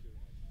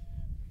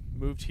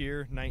 Moved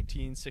here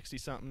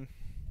 1960-something.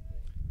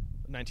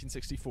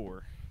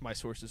 1964, my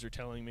sources are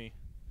telling me.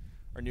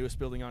 Our newest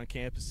building on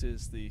campus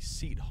is the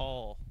Seat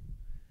Hall.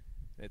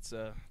 It's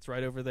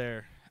right over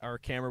there. Our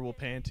camera will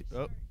pan to...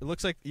 Oh, it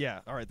looks like... Yeah,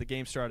 all right, the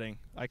game's starting.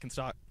 I can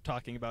stop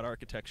talking about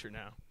architecture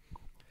now.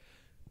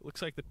 It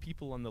looks like the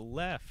people on the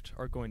left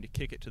are going to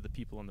kick it to the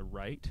people on the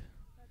right.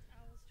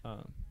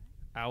 That's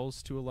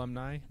Owls to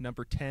Alumni.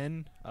 Number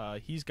 10,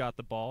 he's got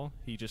the ball.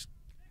 He just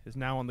is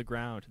now on the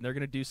ground. And they're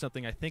going to do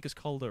something I think is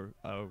called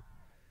a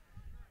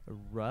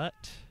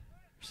rut,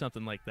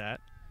 something like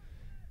that.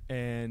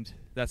 And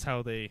that's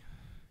how they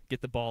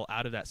get the ball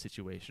out of that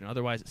situation.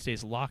 Otherwise, it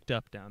stays locked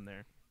up down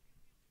there.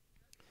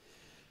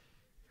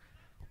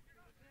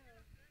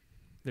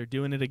 They're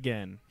doing it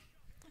again.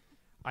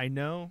 I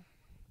know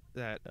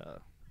that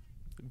a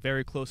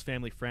very close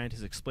family friend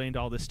has explained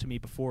all this to me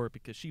before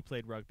because she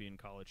played rugby in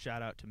college.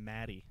 Shout out to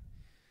Maddie.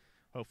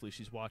 Hopefully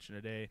she's watching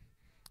today.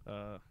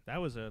 That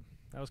was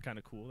kind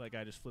of cool. That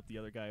guy just flipped the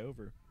other guy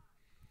over.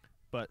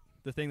 But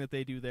the thing that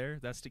they do there,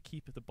 that's to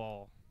keep the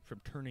ball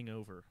from turning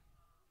over.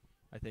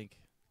 I think.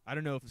 I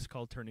don't know if it's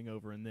called turning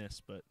over in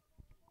this, but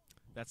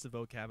that's the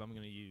vocab I'm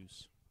going to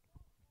use.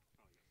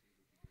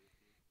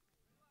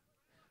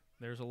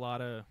 There's a lot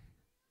of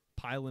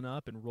piling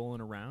up and rolling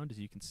around, as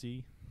you can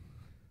see.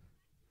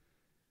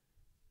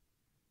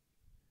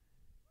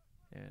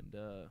 And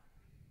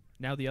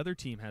now the other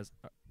team has,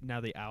 now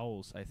the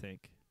Owls, I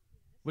think.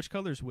 Which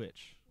color's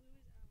which?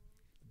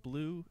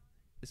 Blue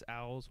is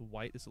Owls,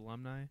 white is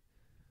Alumni.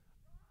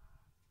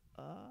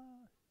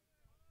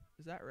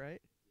 Is that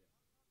right?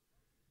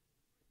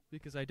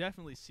 Because I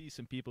definitely see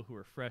some people who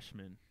are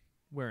freshmen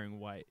wearing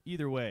white.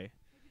 Either way.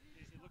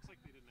 It looks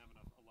like they didn't have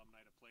enough alumni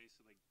to play,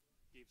 so they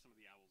gave some of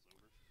the Owls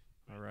over.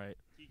 All right.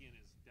 Keegan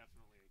is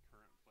definitely a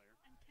current player.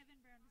 And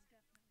Kevin Brown is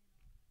definitely.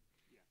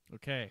 Yeah.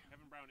 Okay.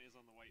 Kevin Brown is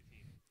on the white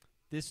team.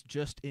 This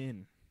just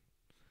in.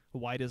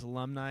 White is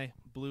Alumni,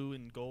 blue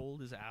and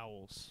gold is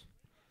Owls.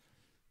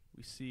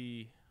 We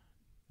see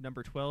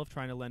number 12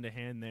 trying to lend a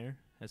hand there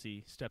as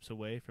he steps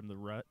away from the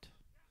rut.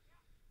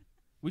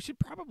 We should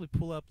probably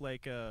pull up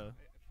like a...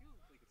 I feel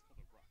like it's called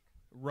a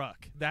ruck.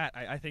 Ruck. That,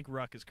 I think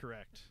ruck is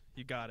correct.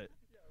 You got it.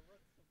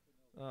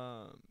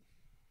 A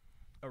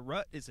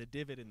rut is a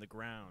divot in the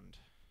ground.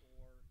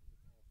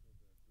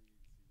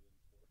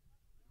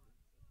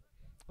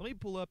 Let me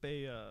pull up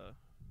a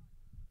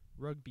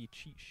rugby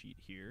cheat sheet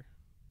here.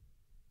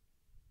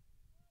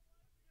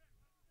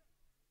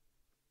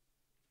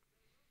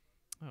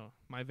 Oh,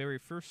 my very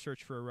first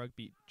search for a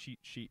rugby cheat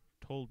sheet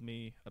told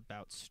me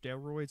about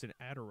steroids and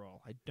Adderall.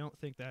 I don't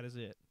think that is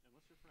it.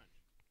 Unless you're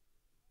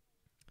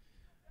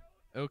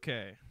French.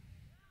 Okay.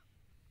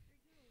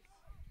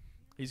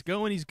 He's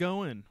going, he's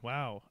going.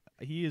 Wow.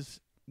 He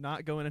is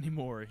not going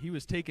anymore. He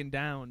was taken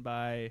down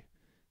by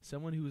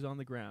someone who was on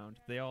the ground.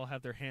 They all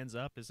have their hands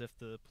up as if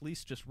the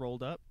police just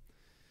rolled up.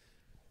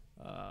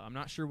 I'm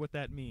not sure what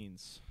that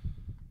means.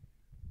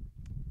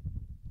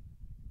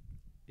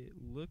 It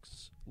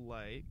looks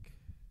like...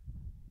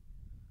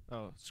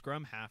 Oh,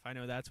 scrum half. I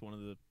know that's one of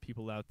the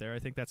people out there. I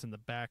think that's in the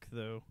back,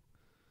 though.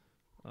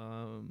 It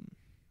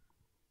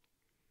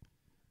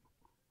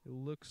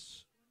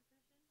looks...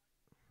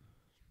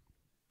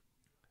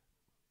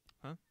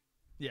 Huh?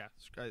 Yeah.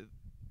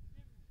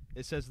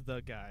 It says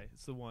the guy.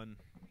 It's the one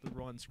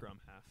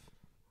scrum half.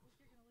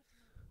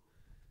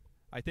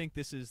 I think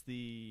this is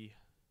the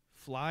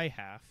fly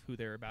half who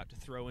they're about to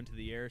throw into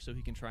the air so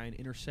he can try and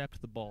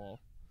intercept the ball.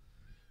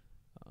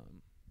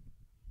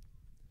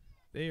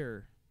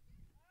 They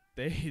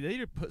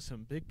did put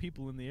some big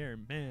people in the air,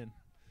 man.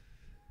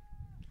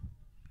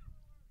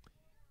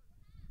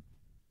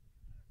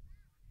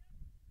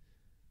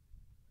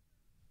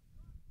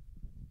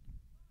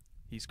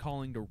 He's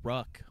calling to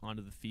ruck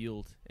onto the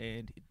field,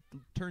 and it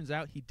turns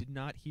out he did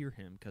not hear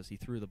him because he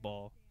threw the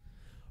ball.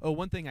 Oh,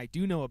 one thing I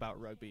do know about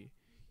rugby,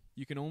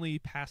 you can only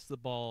pass the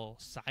ball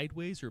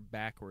sideways or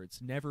backwards,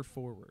 never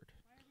forward.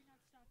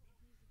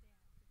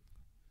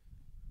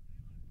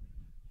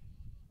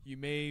 You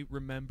may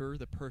remember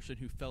the person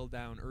who fell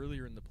down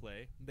earlier in the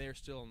play. They are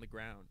still on the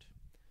ground.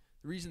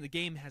 The reason the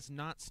game has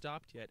not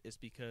stopped yet is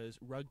because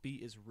rugby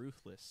is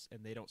ruthless,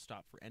 and they don't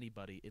stop for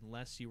anybody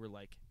unless you were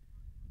like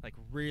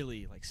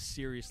really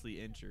seriously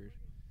injured.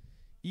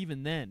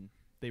 Even then,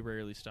 they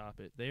rarely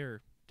stop it.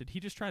 Did he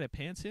just try to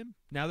pants him?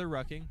 Now they're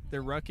rucking.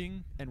 They're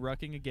rucking and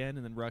rucking again,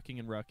 and then rucking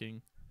and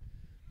rucking.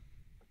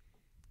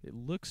 It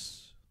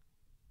looks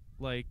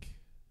like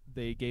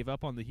they gave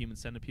up on the human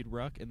centipede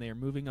ruck, and they are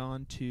moving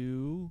on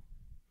to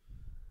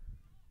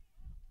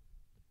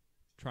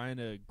trying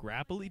to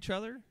grapple each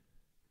other.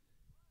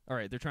 All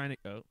right, they're trying to...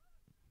 Oh.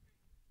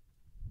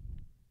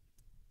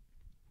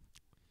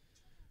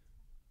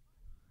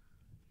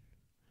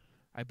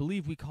 I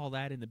believe we call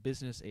that in the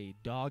business a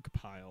dog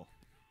pile.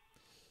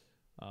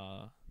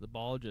 The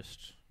ball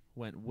just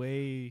went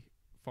way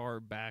far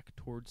back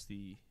towards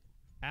the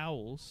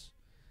Owls,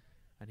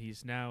 and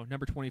he's now,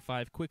 number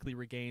 25, quickly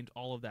regained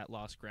all of that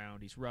lost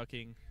ground. He's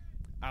rucking.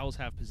 Owls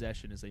have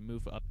possession as they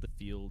move up the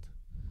field.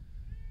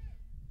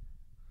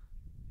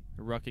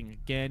 They're rucking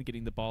again,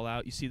 getting the ball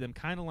out. You see them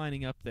kind of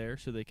lining up there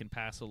so they can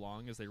pass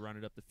along as they run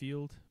it up the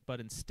field. But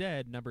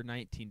instead, number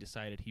 19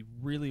 decided he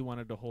really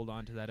wanted to hold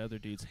on to that other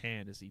dude's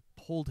hand as he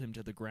pulled him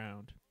to the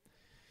ground.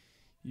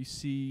 You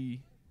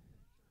see...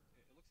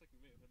 It looks like we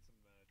may have had some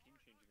team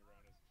changing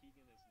around as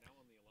Keegan is now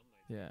on the Alumni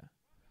team. Yeah.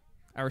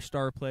 Our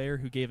star player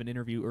who gave an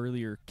interview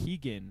earlier,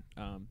 Keegan,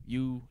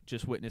 you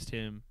just witnessed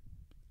him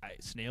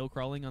snail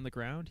crawling on the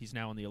ground. He's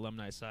now on the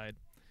Alumni side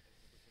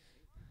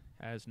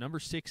as number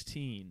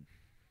 16.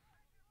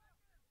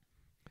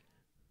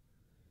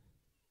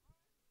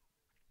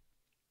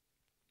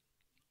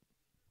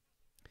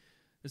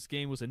 This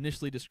game was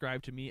initially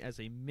described to me as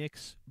a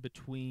mix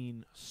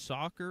between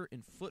soccer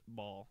and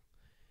football.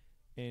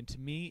 And to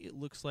me, it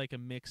looks like a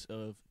mix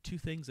of two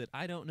things that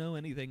I don't know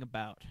anything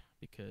about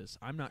because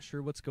I'm not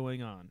sure what's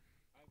going on.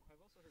 I've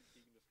also heard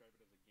Keegan describe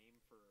it as a game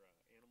for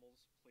animals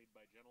played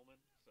by gentlemen.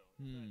 So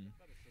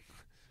that is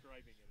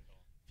describing it at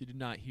all. If you did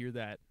not hear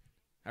that,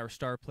 our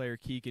star player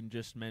Keegan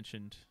just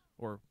mentioned,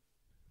 or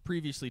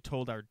previously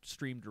told our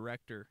stream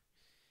director,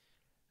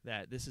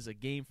 that this is a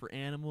game for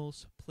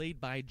animals played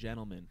by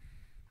gentlemen.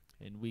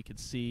 And we can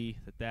see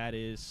that that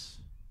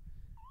is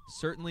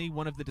certainly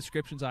one of the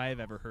descriptions I have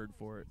ever heard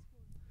for it.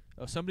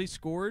 Oh, somebody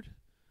scored.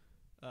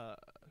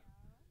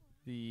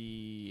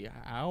 The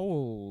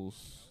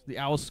Owls. The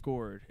Owls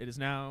scored. It is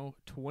now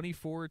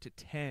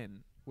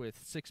 24-10 with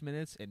 6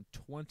 minutes and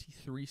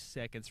 23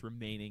 seconds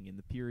remaining in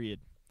the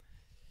period.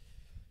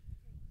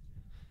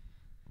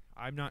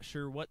 I'm not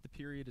sure what the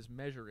period is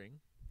measuring.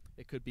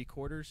 It could be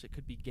quarters, it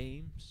could be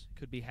games, it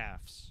could be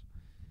halves.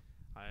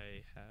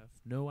 I have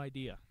no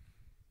idea.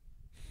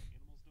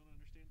 Animals don't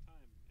understand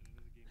time, and it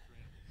is a game for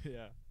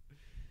animals.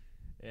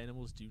 Yeah.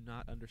 Animals do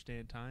not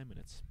understand time, and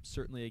it's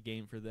certainly a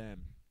game for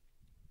them.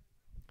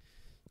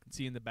 You can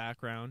see in the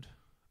background,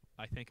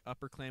 I think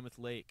Upper Klamath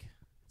Lake.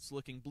 It's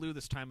looking blue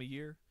this time of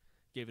year.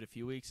 Give it a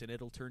few weeks, and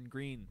it'll turn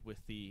green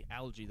with the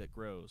algae that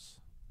grows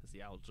as the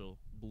algal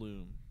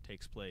bloom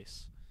takes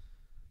place.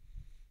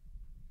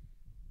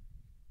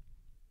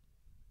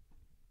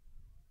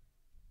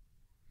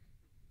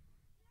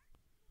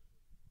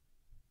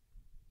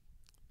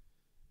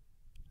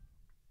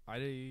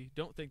 I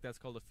don't think that's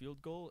called a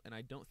field goal, and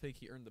I don't think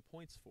he earned the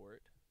points for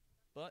it.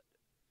 But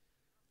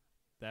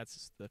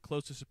that's the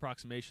closest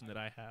approximation that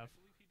I have. I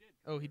believe he did.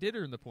 Oh, he did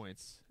earn the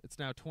points. It's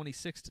now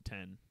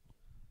 26-10.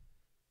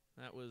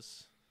 That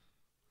was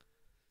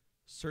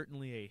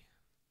certainly a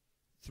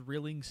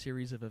thrilling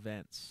series of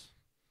events.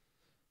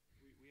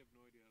 We have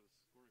no idea how the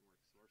scoring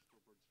works, so our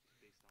scoreboard's just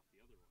based off the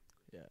other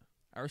one.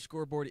 Yeah. Our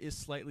scoreboard is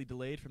slightly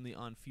delayed from the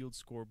on-field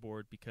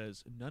scoreboard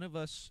because none of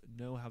us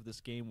know how this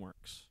game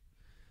works.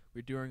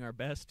 We're doing our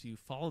best to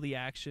follow the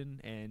action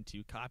and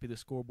to copy the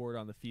scoreboard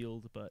on the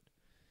field, but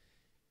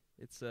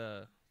it's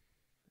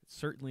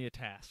certainly a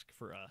task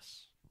for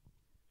us.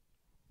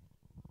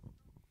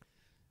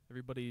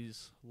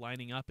 Everybody's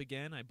lining up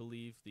again. I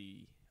believe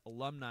the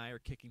Alumni are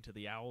kicking to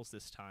the Owls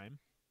this time.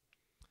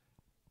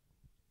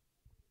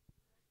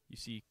 You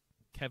see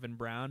Kevin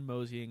Brown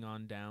moseying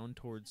on down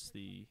towards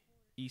the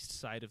east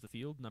side of the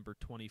field, number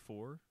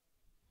 24.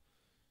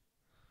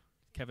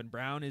 Kevin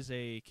Brown is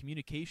a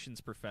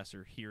communications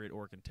professor here at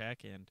Oregon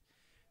Tech and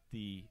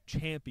the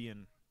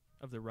champion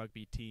of the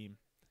rugby team.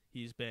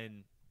 He's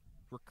been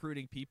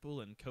recruiting people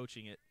and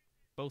coaching at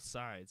both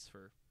sides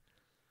for,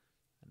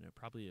 I don't know,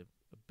 probably a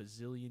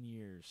bazillion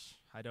years.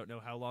 I don't know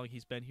how long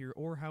he's been here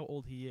or how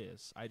old he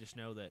is. I just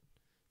know that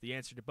the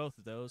answer to both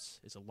of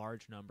those is a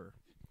large number.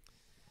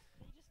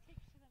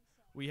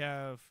 We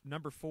have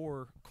number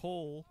 4,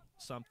 Cole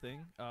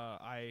something.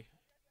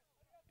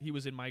 He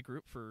was in my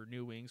group for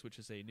New Wings, which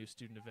is a new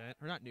student event.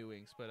 Or not New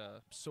Wings, but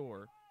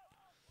SOAR.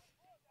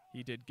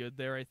 He did good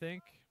there, I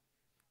think.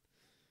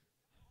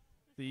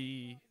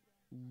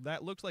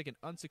 That looked like an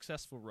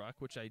unsuccessful ruck,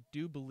 which I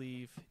do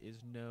believe is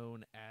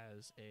known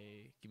as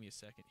a, give me a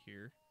second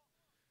here,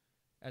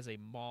 as a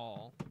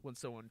maul, when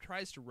someone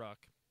tries to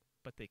ruck,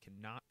 but they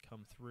cannot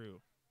come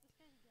through.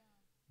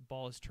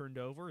 Ball is turned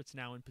over. It's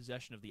now in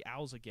possession of the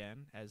Owls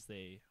again as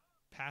they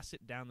pass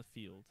it down the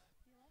field.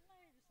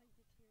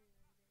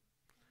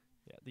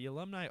 Yeah, the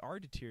Alumni are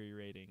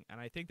deteriorating,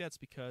 and I think that's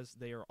because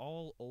they are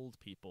all old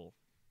people.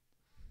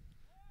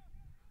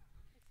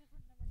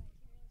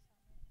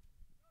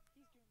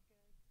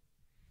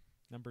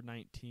 Number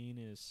 19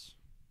 is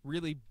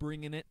really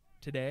bringing it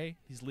today.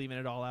 He's leaving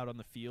it all out on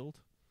the field.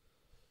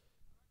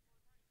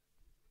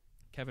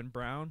 Kevin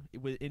Brown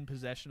in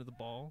possession of the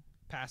ball.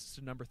 Passes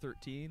to number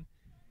 13,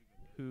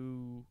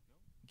 who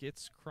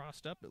gets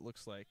crossed up, it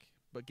looks like,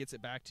 but gets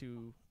it back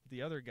to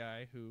the other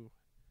guy who,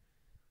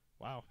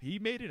 wow, he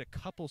made it a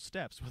couple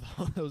steps with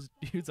all those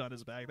dudes on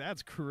his back.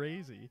 That's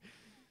crazy.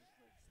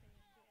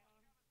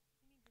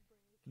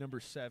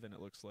 Number 7, it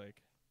looks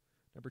like.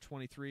 Number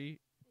 23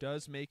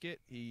 does make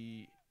it.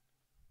 He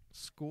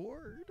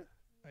scored,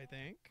 I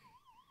think.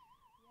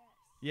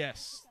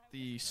 Yes,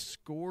 the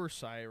score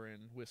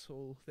siren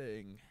whistle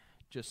thing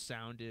just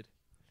sounded.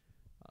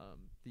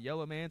 The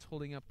yellow man's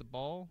holding up the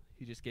ball.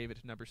 He just gave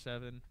it to number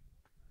 7.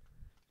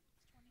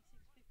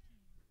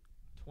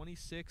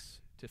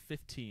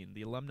 26-15.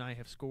 The Alumni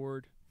have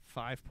scored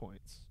 5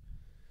 points.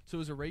 So it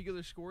was a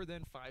regular score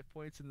then, 5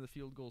 points, and the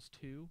field goals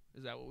 2?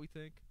 Is that what we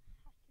think?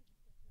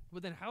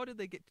 But then how did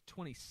they get to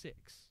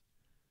 26?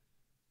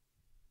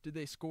 Did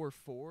they score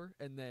 4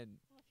 and then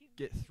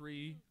get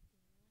 3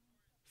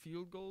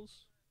 field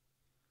goals?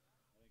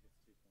 I think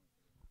it's 2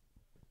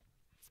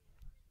 points.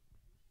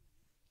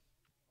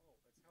 Oh,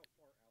 it's how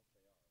far out they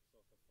are. So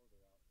if they're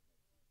further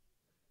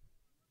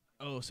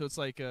out. Oh, so it's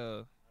like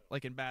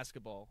in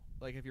basketball.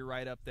 Like if you're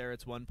right up there,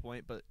 it's 1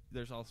 point, but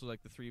there's also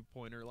like the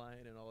 3-pointer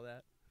line and all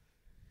that.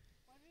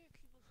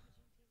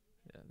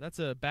 Yeah, that's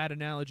a bad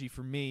analogy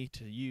for me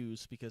to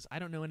use because I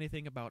don't know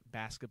anything about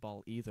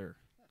basketball either.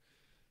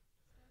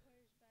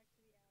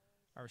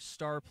 Our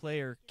star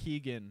player,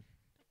 Keegan,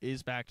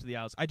 is back to the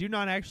Owls. I do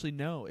not actually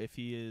know if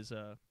he is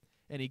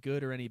any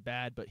good or any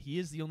bad, but he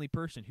is the only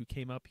person who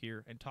came up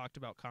here and talked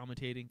about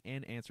commentating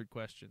and answered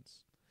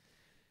questions.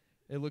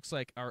 It looks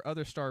like our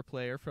other star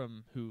player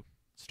from who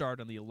starred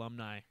on the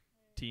alumni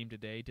team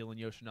today, Dylan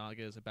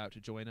Yoshinaga, is about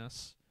to join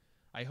us.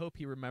 I hope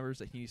he remembers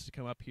that he needs to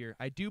come up here.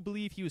 I do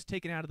believe he was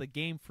taken out of the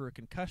game for a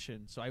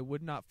concussion, so I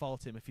would not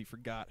fault him if he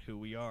forgot who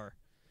we are.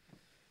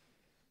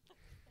 Let's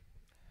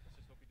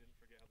just hope he didn't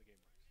forget how the game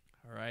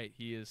works. All right,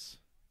 he is.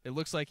 It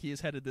looks like he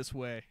is headed this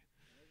way.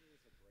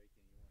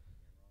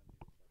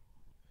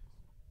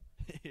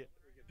 Yeah.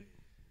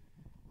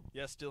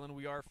 Yes, Dylan,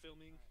 we are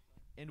filming,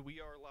 and we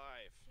are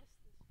live.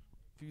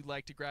 If you'd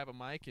like to grab a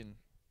mic and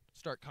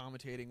start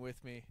commentating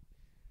with me,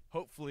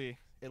 hopefully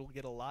it'll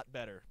get a lot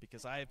better,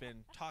 because I have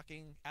been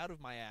talking out of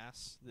my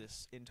ass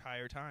this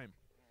entire time.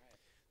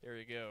 There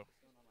you go.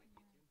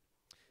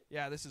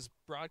 Yeah, this is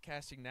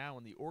broadcasting now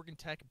on the Oregon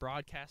Tech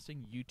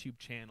Broadcasting YouTube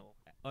channel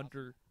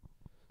under...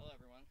 Hello,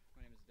 everyone.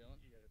 My name is Dylan.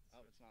 Oh,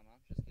 it's not on.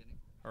 Just kidding.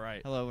 All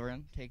right. Hello,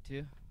 everyone. Take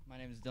two. My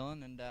name is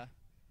Dylan, and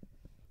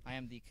I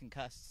am the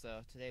concussed.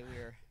 So today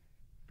we're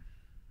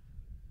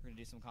gonna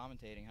do some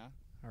commentating, huh?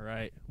 All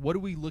right. What are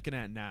we looking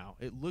at now?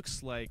 It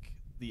looks like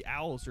the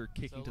Owls are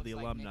kicking So it to the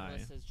looks like alumni.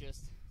 Nicholas has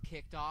just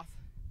kicked off.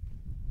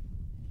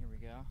 And here we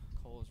go.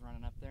 Cole is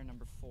running up there,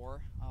 number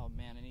 4. Oh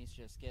man, and he's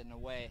just getting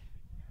away.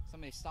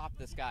 Somebody stop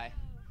this guy.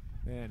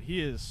 Man,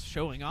 he is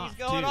showing off. He's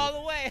going too.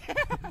 all the way.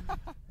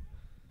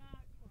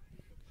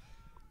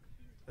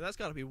 That's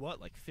got to be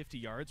what, like 50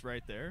 yards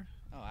right there?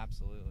 Oh,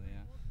 absolutely, yeah.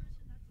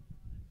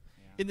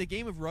 In the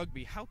game of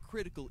rugby, how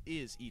critical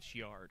is each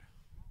yard?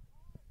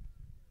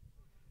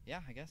 Yeah,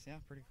 I guess, yeah,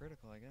 pretty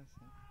critical, I guess.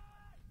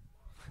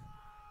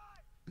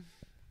 Yeah.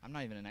 I'm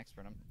not even an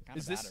expert. I'm kind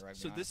of bad at rugby.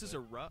 So this is a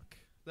honestly. ruck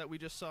that we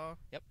just saw?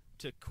 Yep.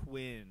 To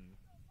Quinn,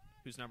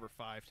 who's number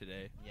 5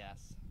 today.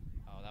 Yes.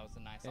 Oh, that was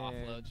a nice And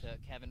offload to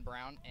Kevin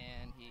Brown,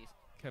 and he's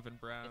Kevin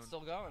Brown. it's still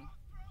going.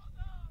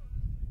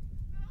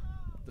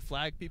 The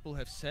flag people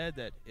have said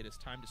that it is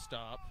time to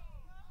stop.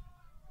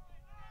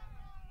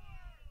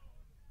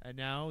 And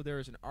now there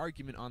is an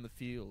argument on the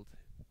field.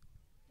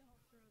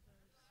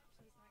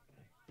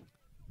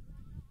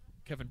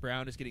 Kevin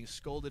Brown is getting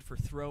scolded for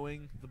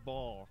throwing the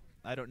ball.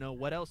 I don't know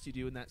what else you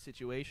do in that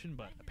situation,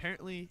 but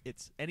apparently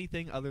it's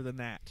anything other than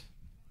that.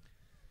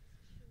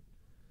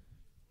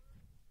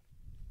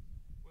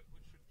 What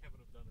should Kevin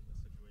have done in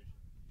this situation?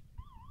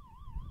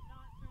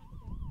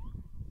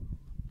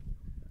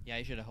 Yeah,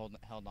 he should have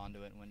held on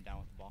to it and went down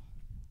with the ball.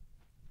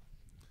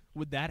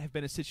 Would that have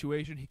been a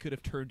situation he could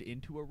have turned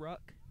into a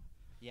ruck?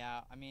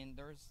 Yeah, I mean,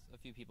 there was a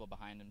few people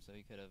behind him, so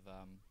he could have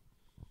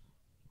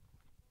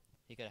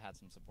had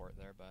some support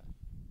there, but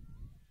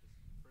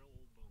Frail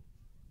old bones.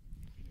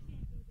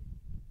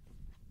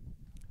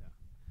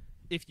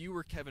 If you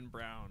were Kevin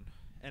Brown,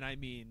 and I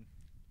mean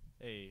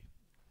a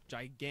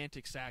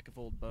gigantic sack of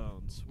old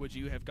bones, would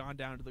you have gone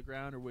down to the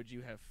ground, or would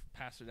you have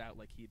passed it out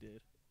like he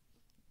did?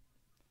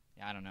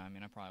 yeah, I don't know. I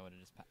mean, I probably would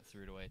have just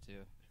threw it away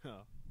too.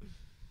 Oh.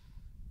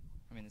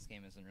 I mean, this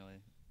game isn't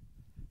really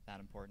that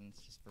important.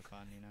 It's just for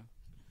fun, you know.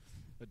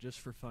 A just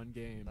for fun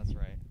game. That's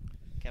right.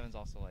 Kevin's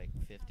also like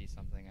 50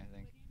 something, I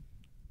think.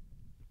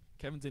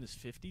 Kevin's in his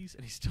 50s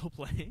and he's still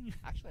playing.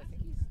 Actually,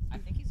 I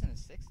think he's in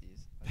his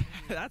 60s. I think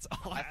he- That's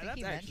all. I think That's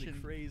he actually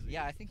mentioned- crazy.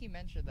 Yeah, I think he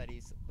mentioned that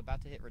he's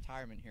about to hit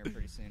retirement here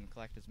pretty soon,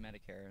 collect his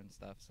Medicare and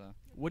stuff. So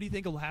What do you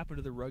think will happen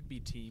to the rugby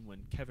team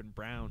when Kevin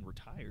Brown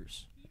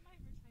retires? He might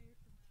retire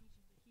from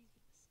teaching,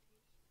 but he's gonna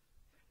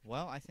stay.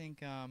 well, I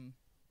think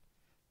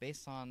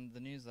based on the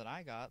news that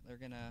I got,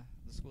 the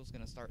school's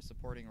gonna start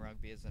supporting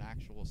rugby as an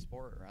actual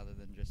sport rather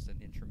than just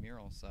an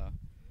intramural. So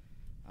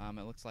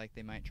it looks like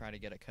they might try to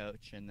get a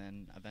coach, and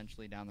then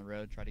eventually down the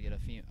road try to get a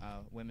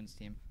women's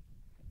team.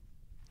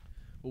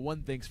 Well,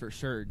 one thing's for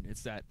certain.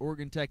 It's that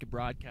Oregon Tech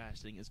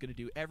Broadcasting is going to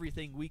do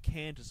everything we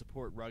can to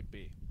support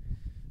rugby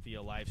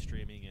via live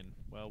streaming and,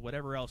 well,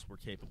 whatever else we're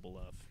capable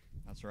of.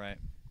 That's right.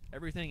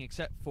 Everything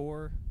except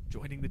for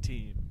joining the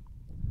team.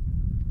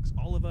 'Cause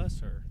all of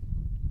us are...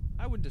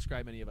 I wouldn't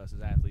describe any of us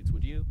as athletes,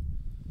 would you?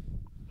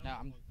 No,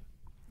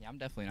 I'm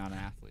definitely not an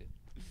athlete.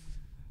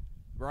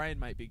 Ryan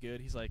might be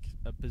good. He's like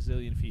a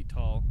bazillion feet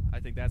tall. I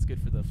think that's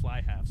good for the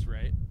fly halves,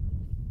 right?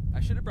 I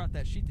should have brought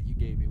that sheet that you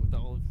gave me with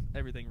all of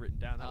everything written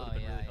down. That would have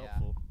been really yeah.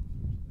 helpful.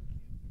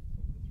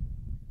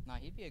 Nah,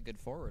 he'd be a good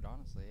forward,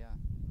 honestly. Yeah,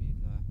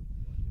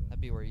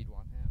 that'd be where you'd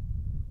want him.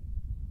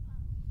 I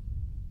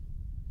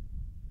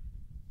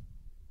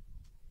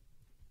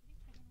think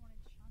Kevin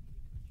wanted Shawnee to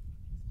coach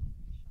him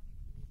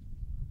next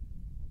time.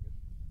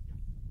 Shawnee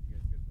You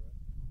guys good for it?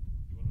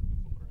 You want to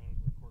flip it around and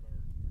record our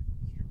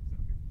streaming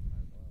setup here?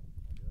 Might as well.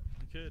 I'll do it.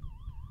 You could. It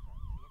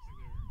looks like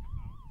they're coming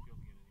out on the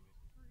field again anyways.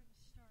 We're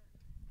gonna start.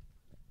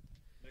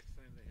 Next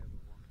time they have a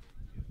one.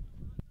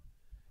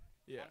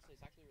 Yeah. Honestly,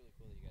 it's actually really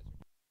cool that you guys are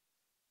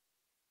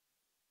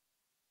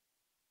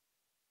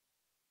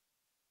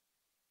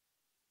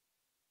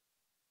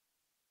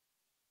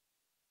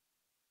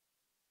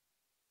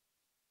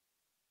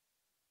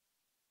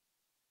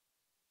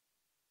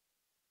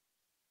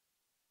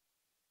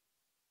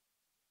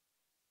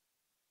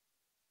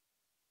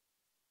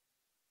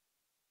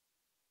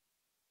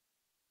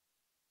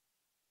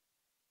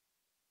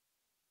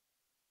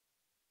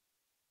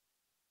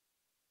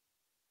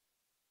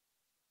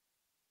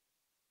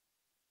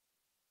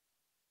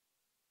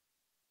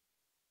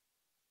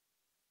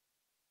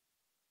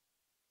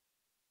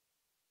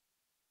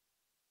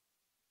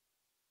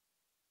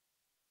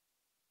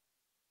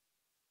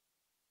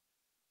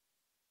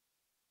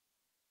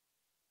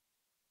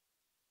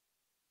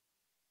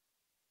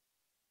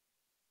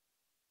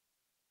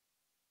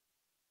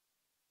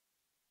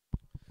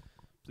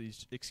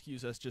Please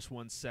excuse us just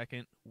 1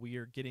 second. We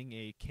are getting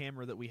a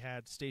camera that we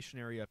had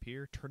stationary up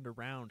here turned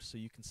around so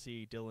you can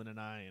see Dylan and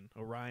I and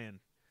Orion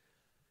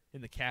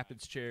in the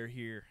captain's chair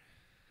here.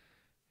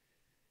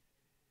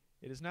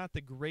 It is not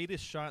the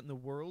greatest shot in the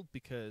world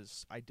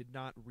because I did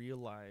not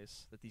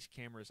realize that these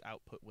cameras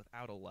output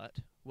without a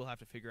LUT. We'll have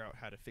to figure out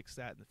how to fix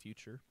that in the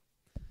future.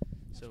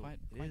 It's So quite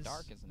it is-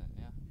 dark, isn't it?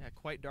 Yeah. Yeah,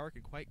 quite dark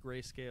and quite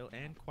grayscale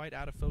and quite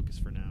out of focus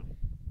for now.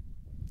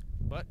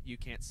 But you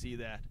can't see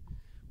that.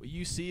 What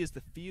you see is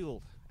the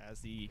field as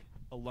the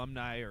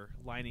alumni are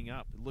lining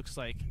up. It looks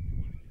like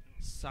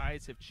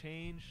sides have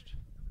changed.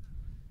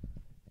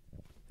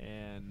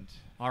 And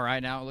All right,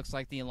 now it looks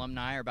like the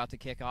alumni are about to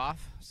kick off.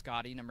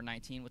 Scotty, number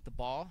 19, with the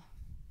ball.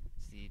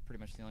 He's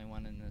pretty much the only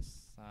one in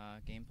this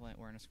game plan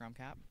wearing a scrum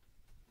cap.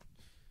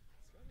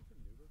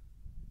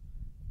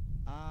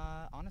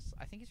 Honestly,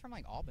 I think he's from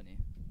like Albany.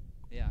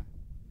 Yeah.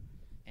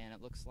 And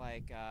it looks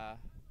like,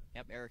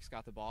 yep, Eric's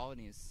got the ball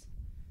and he's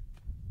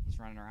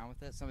running around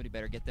with it. Somebody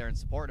better get there and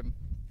support him.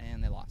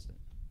 And they lost it.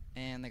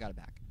 And they got it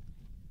back.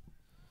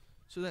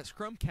 so that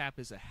scrum cap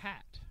is a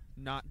hat,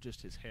 not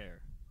just his hair.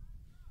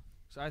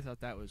 So I thought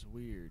that was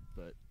weird,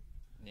 but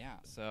Yeah,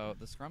 so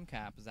the scrum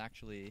cap is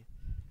actually,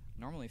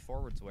 normally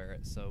forwards wear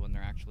it, so when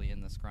they're actually in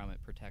the scrum,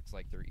 it protects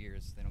like their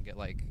ears. They don't get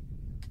like,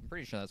 I'm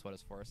pretty sure that's what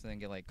it's for, so they don't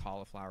get like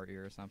cauliflower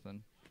ear or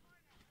something.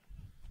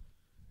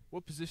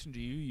 what position do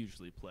you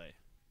usually play?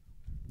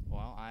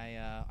 Well,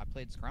 I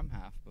played scrum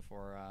half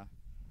before,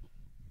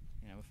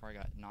 before I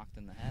got knocked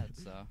in the head,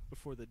 so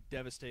Before the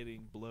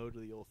devastating blow to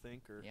the old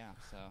thinker. yeah,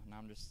 so now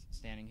I'm just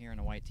standing here in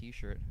a white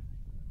t-shirt.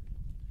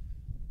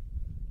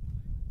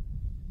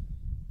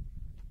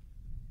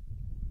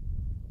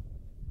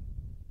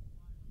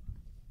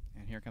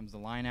 And here comes the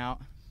line out.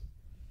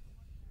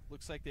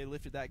 Looks like they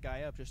lifted that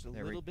guy up just a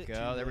There little we bit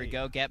go. too There we late.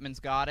 go. Getman's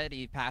got it.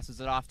 He passes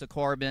it off to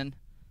Corbin,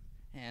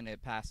 and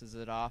it passes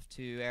it off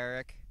to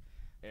Eric.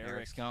 Eric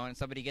Eric's going.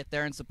 Somebody get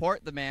there and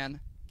support the man.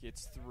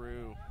 gets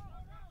through.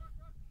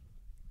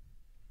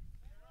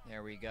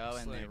 There we go,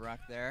 and they Slick. ruck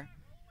there.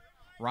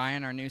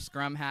 Ryan, our new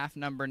scrum half,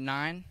 number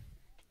 9,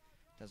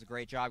 does a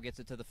great job. Gets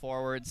it to the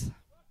forwards,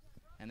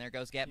 and there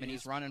goes Getman. He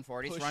He's is running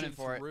for it. He's Pushing running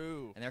for it.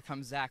 through. And there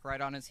comes Zach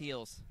right on his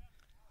heels.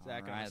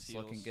 Zach All on right, his it's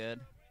looking heels. good.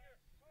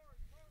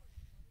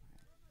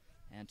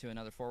 And to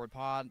another forward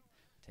pod.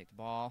 Take the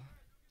ball.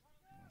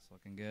 That's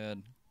looking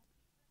good.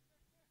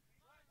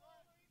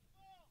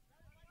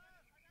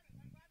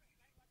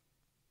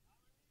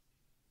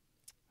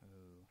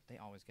 Ooh, they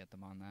always get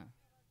them on that.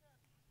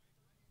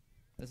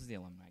 This is the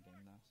alumni game,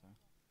 though.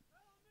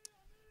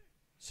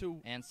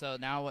 So And so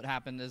now what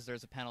happened is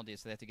there's a penalty,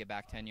 so they have to get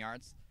back 10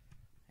 yards.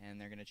 And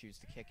they're going to choose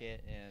to kick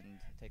it and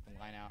take the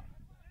line out.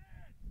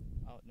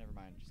 Oh, never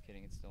mind. Just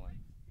kidding. It's still in.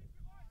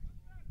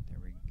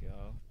 There we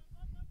go.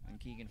 And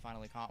Keegan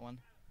finally caught one.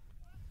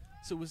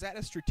 So was that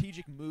a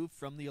strategic move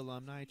from the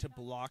alumni to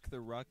block the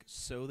ruck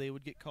so they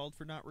would get called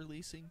for not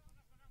releasing?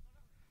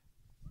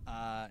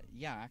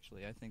 Yeah,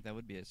 actually, I think that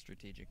would be a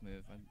strategic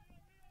move. I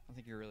don't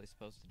think you're really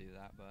supposed to do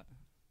that, but...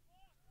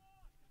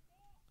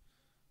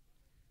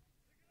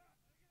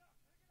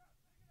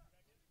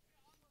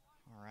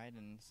 All right,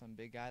 and some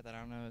big guy that I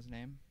don't know his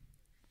name.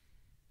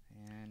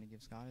 And he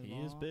gives Scotty the He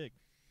ball. is big.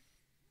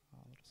 Oh,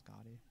 little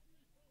Scotty.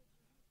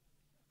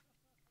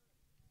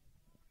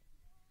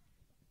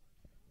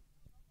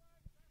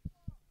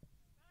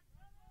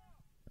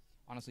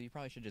 Honestly, you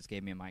probably should just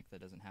gave me a mic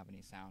that doesn't have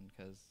any sound,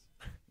 because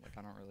like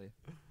I don't really.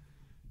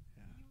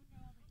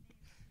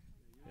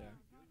 Yeah.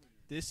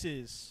 This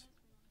is,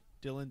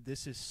 Dylan,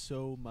 this is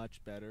so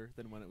much better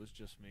than when it was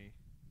just me.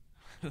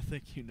 I don't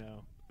think you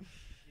know.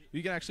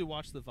 You can actually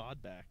watch the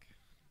VOD back.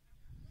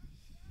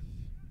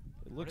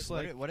 It looks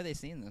like What are they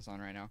seeing this on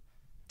right now?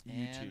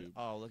 YouTube. And,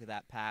 oh, look at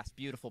that pass!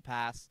 Beautiful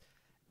pass,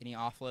 and he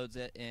offloads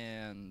it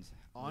and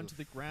Onto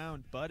the oof.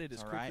 ground, but it is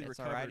It's all quickly right. It's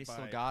all recovered right. He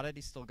still by- got it.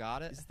 He still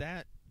got it. Is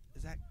that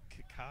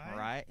Kakai? All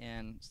right,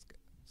 and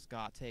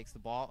Scott takes the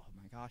ball. Oh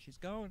my gosh, he's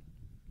going.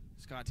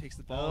 Scott takes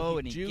the ball. Oh,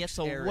 and he jukes gets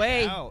Eric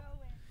away. out.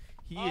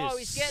 He Oh, is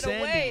he's getting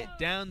sending away. it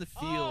down the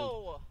field.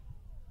 Oh.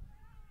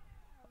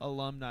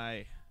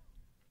 Alumni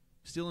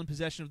still in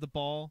possession of the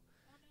ball.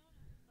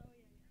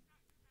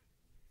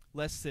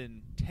 Less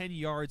than 10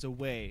 yards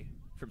away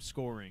from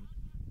scoring,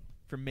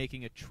 from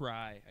making a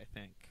try, I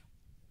think.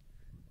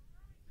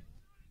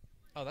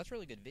 Oh, that's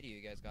really good video.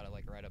 You guys got it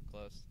like right up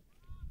close.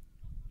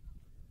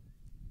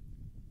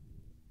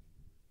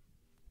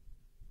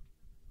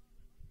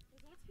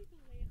 There's lots of people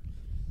laying.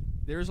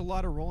 There's a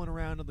lot of rolling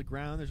around on the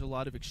ground. There's a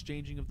lot of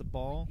exchanging of the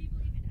ball. People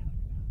even out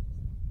and about.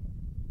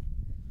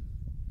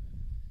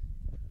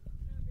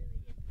 It's not really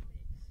in the mix.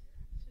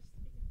 It's just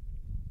taking a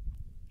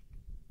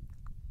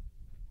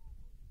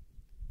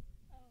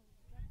Oh,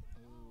 dropped the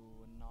ball.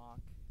 Ooh, a knock.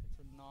 It's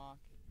a knock.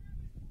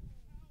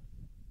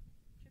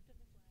 Tripped up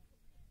the flag.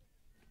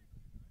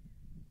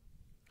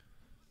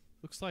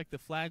 Looks like the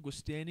flag was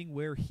standing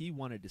where he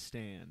wanted to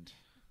stand.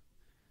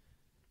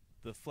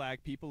 The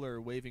flag people are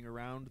waving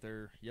around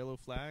their yellow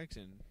flags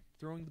and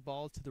throwing the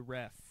ball to the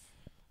ref.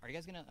 Are you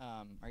guys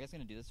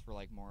gonna do this for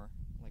like more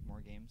like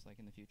more games, like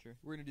in the future?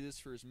 We're going to do this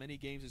for as many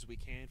games as we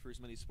can, for as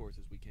many sports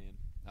as we can.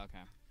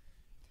 Okay.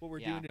 What we're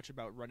Yeah. doing is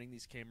about running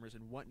these cameras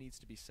and what needs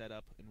to be set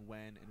up and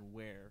when and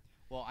where.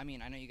 Well, I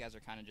mean, I know you guys are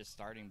kind of just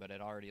starting, but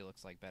it already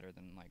looks like better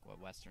than like what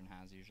Western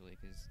has usually,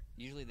 because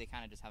usually they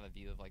kind of just have a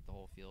view of like the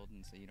whole field,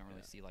 and so you don't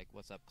really see like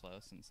what's up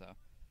close, and so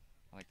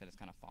I like that it's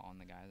kind of following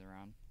the guys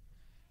around.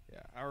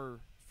 Yeah,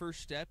 our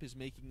first step is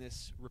making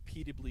this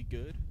repeatably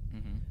good.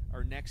 Mm-hmm.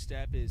 Our next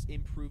step is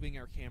improving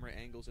our camera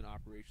angles and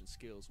operation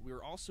skills.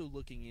 We're also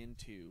looking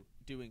into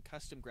doing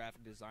custom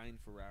graphic design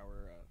for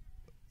our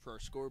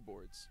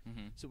scoreboards,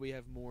 Mm-hmm. so we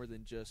have more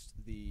than just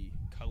the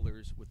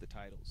colors with the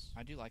titles.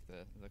 I do like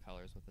the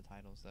colors with the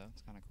titles, though.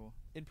 It's kind of cool.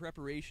 In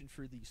preparation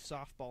for the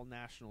softball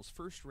nationals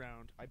first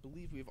round, I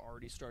believe we've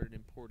already started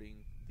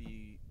importing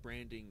the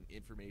branding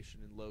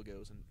information and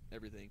logos and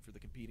everything for the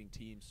competing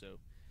teams, so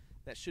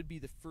that should be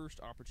the first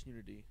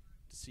opportunity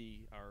to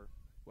see our,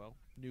 well,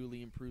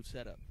 newly improved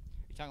setup.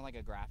 You're talking like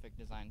a graphic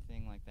design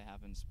thing like they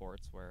have in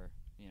sports where,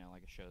 you know,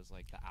 like it shows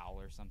like the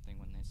owl or something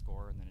when they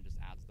score, and then it just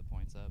adds the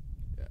points up.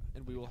 Yeah,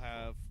 and we will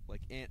have,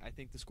 like, I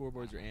think the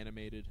scoreboards are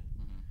animated.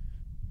 Mm-hmm.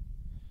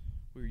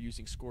 We're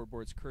using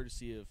scoreboards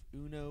courtesy of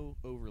Uno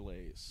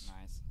Overlays.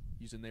 Nice.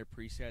 Using their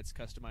presets,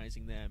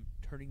 customizing them,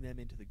 turning them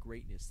into the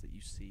greatness that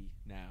you see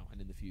now and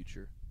in the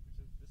future.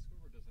 So this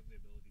scoreboard does have the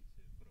ability to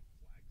put up flags.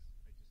 I just have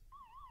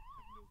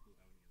no clue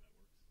how any of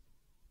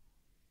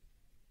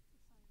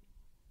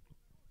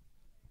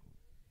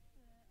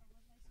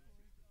that works.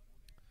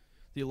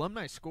 The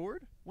Alumni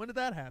scored? When did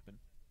that happen?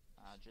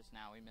 Just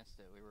now we missed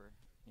it. We were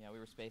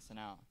spacing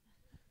out.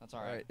 That's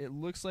all right. It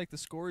looks like the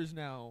score is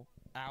now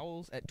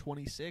Owls at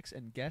 26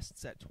 and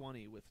Guests at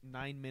 20 with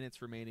 9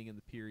 minutes remaining in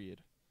the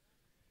period.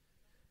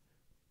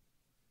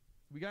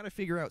 We got to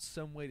figure out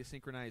some way to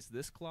synchronize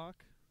this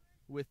clock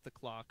with the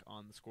clock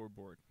on the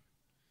scoreboard.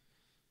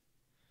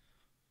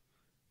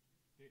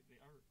 They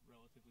are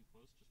relatively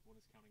close. Just one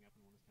is counting up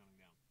and one is counting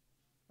down.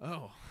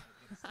 Oh.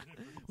 That's the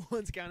difference.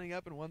 One's counting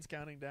up and one's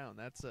counting down.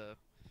 That's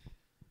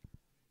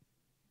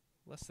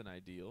less than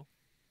ideal.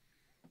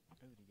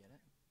 Oh, did you get it?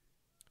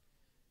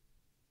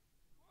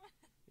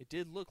 It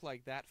did look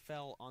like that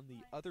fell on the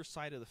other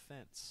side of the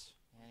fence.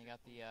 Yeah, he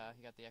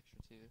got the extra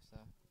 2.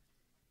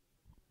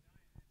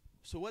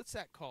 So what's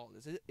that called?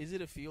 Is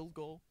it a field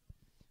goal?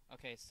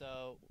 Okay,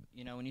 so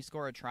you know when you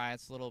score a try,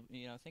 it's a little,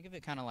 you know, think of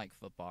it kind of like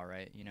football,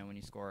 right? You know, when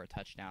you score a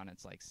touchdown,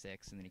 it's like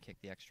 6, and then you kick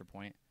the extra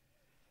point.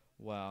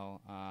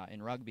 Well,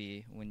 in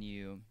rugby, when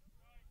you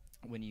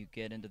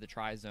get into the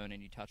try zone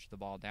and you touch the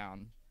ball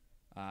down,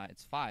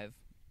 it's 5,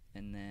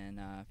 and then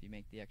if you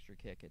make the extra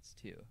kick, it's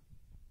 2.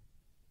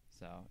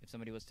 So if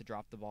somebody was to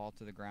drop the ball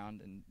to the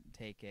ground and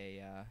take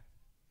a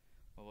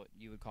what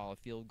you would call a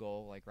field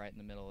goal, like right in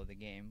the middle of the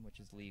game, which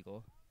is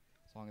legal,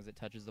 as long as it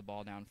touches the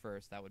ball down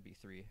first, that would be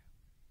 3.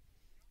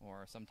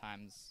 Or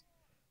sometimes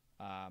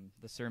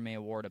the sir may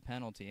award a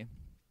penalty,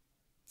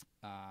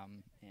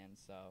 and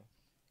so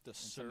The and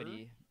sir?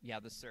 yeah,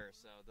 the sir.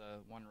 So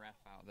the one ref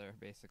out there,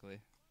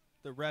 basically.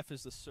 The ref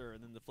is the sir,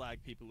 and then the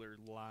flag people are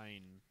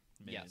linemen.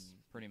 Yes,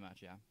 pretty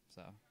much, yeah.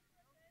 So. I'm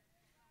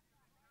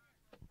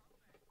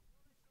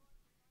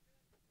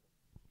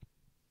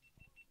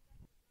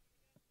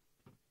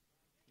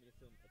going to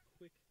film a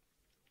quick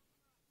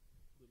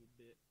little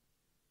bit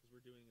because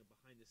we're doing a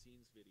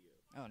behind-the-scenes video.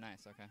 Oh,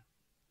 nice. Okay.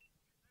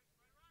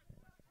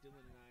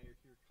 Dylan and I are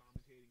here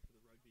commentating for the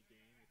rugby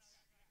game.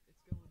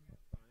 It's going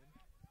fine.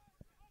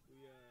 We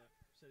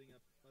setting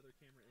up other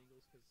camera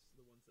angles because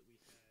the ones that we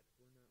had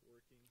were not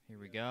working. Here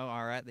we go.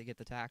 All right, they get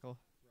the tackle.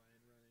 Ryan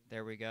running.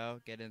 There we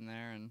go. Get in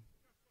there and.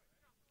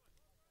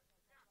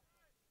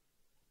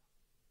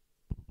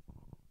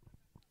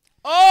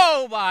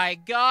 Oh my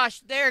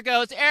gosh! There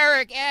goes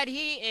Eric, and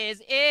he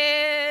is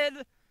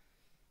in.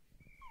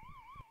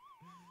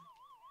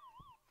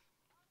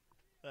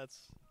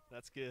 That's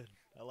good.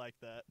 I like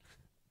that.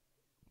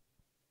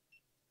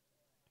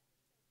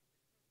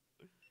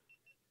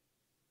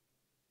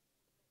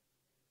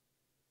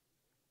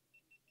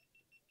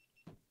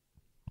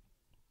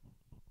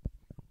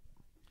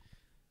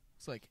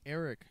 Looks like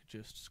Eric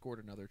just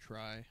scored another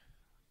try.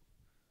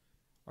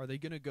 Are they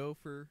going to go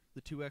for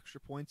the 2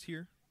 extra points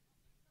here?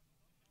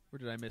 Or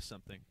did I miss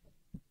something?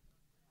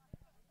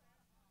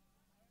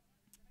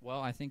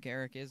 Well, I think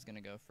Eric is going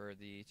to go for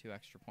the 2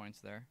 extra points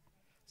there.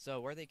 So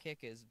where they kick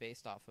is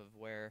based off of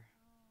where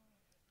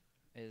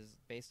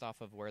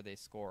they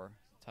score,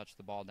 touch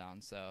the ball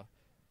down. So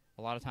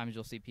a lot of times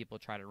you'll see people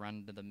try to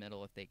run to the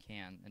middle if they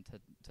can and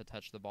to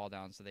touch the ball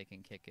down so they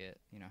can kick it,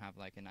 you know, have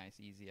like a nice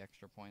easy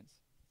extra points.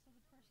 So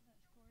the person that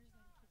scores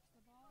then kicks the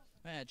ball?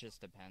 It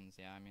just depends,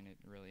 yeah. I mean,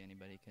 really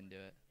anybody can do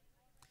it.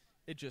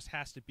 It just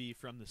has to be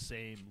from the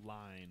same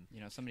line.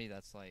 You know, somebody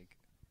that's like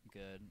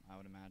good, I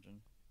would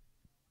imagine.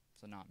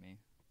 So not me.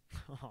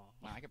 Well,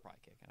 I could probably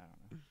kick it. I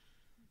don't know.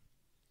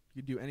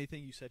 You can do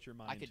anything you set your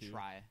mind to. I could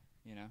try,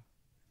 you know.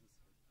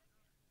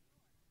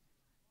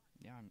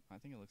 Yeah, I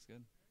think it looks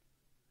good.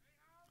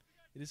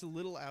 It is a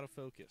little out of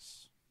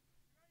focus.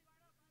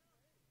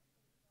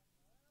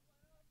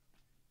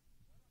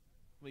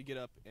 Let me get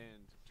up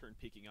and turn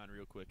peeking on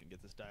real quick and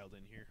get this dialed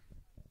in here.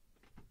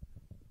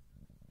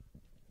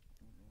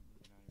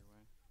 Get out of your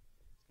way.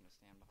 It's gonna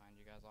stand behind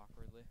you guys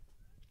awkwardly.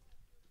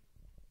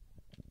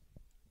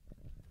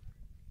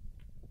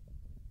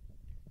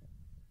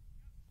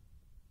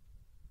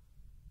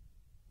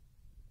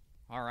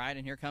 All right,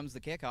 and here comes the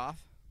kickoff.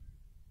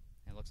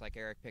 It looks like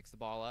Eric picks the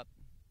ball up,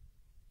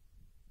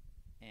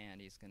 and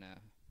he's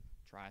gonna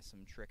try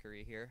some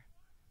trickery here.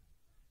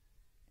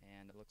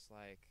 And it looks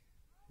like,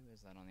 who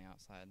is that on the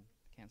outside?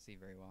 Can't see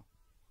very well.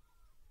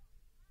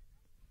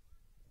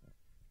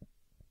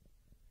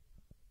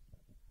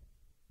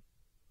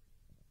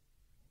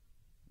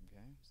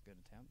 Okay, it's a good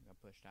attempt.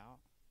 Got pushed out.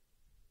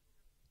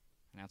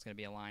 Now it's going to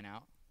be a line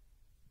out.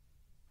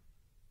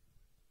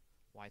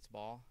 White's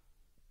ball.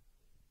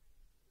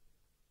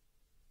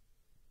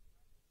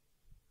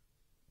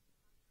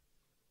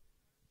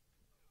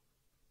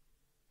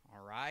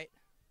 All right.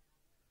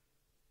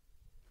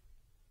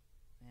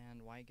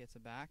 And White gets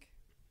it back.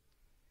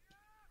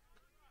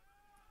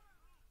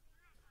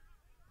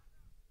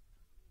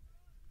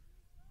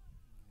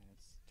 And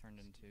it's turned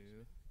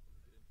into...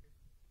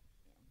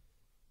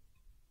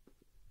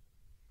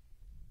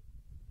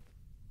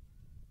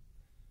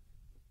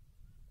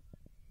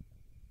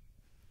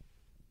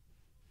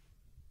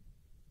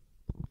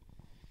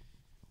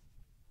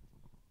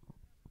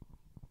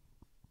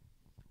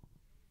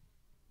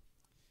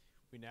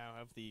 We now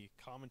have the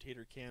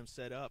commentator cam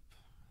set up.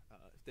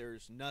 If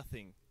there's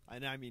nothing,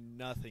 and I mean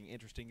nothing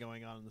interesting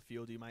going on in the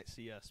field, you might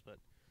see us, but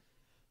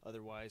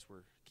otherwise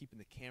we're keeping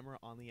the camera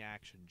on the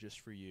action just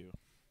for you.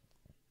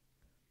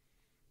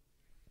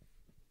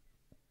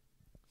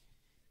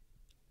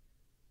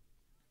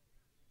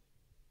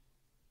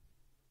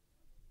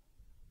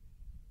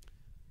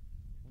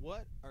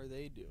 What are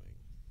they doing?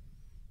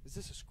 Is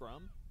this a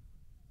scrum?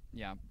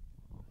 Yeah.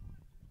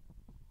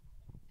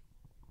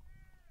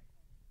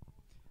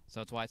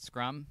 So it's White's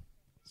scrum.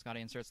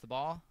 Scotty inserts the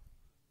ball.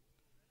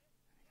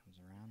 Comes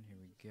around. Here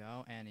we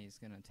go. And he's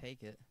going to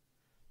take it.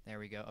 There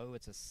we go. Oh,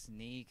 it's a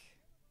sneak.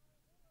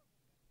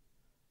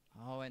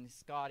 Oh, and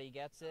Scotty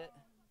gets it.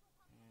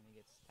 And he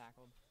gets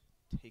tackled.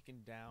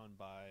 Taken down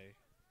by...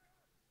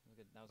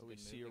 That was a we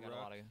good see move.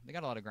 a They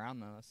got a lot of ground,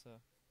 though. So.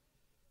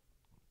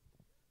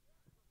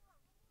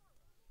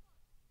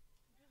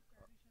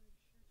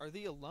 Are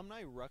the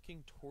alumni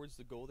rucking towards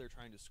the goal they're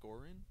trying to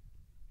score in?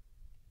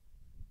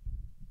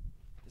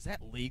 Is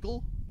that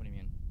legal? What do you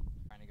mean?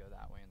 Trying to go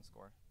that way and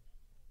score.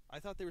 I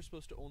thought they were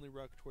supposed to only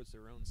ruck towards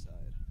their own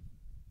side.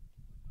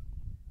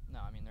 No,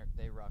 I mean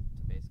they ruck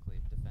to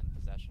basically defend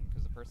possession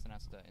because the person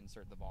has to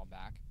insert the ball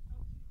back,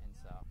 and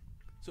so.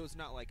 So it's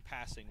not like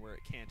passing where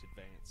it can't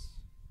advance.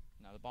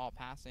 No, the ball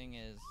passing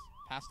is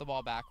pass the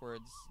ball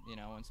backwards. You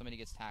know, when somebody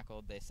gets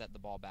tackled, they set the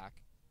ball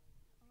back.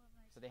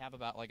 So they have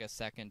about like a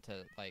second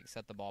to like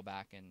set the ball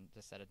back and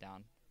to set it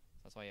down.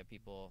 So that's why you have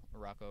people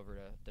ruck over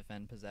to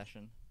defend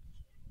possession.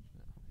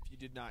 If you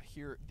did not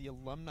hear, the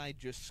alumni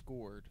just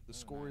scored. The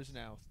score nice. is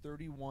now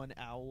 31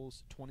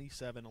 Owls,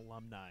 27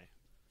 Alumni.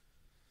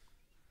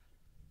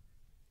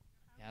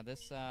 Yeah,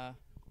 this if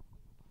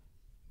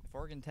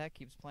Oregon Tech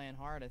keeps playing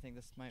hard, I think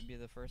this might be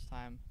the first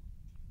time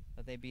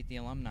that they beat the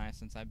Alumni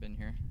since I've been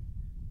here.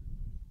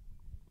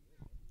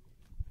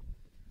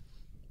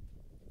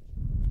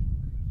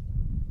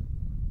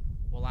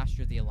 Well, last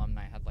year the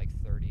Alumni had like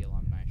 30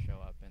 alumni show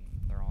up, and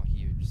they're all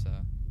huge, so.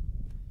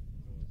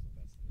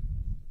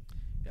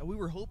 Yeah, we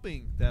were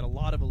hoping that a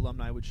lot of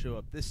alumni would show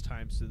up this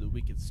time so that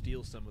we could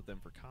steal some of them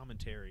for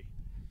commentary.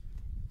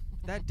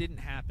 That didn't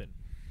happen.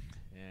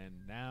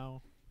 And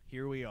now,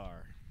 here we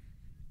are.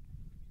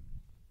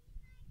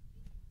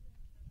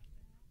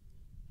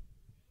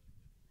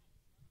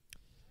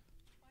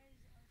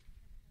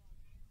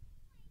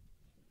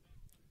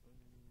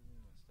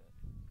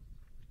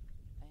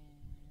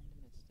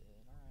 Missed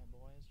it. All right,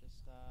 boys,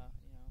 just,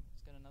 you know,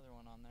 let's get another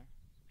one on there.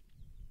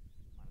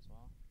 Might as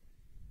well.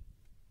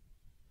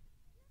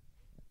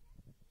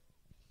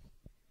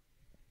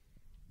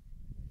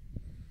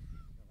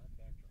 That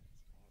backdrop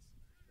is awesome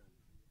for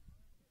filming.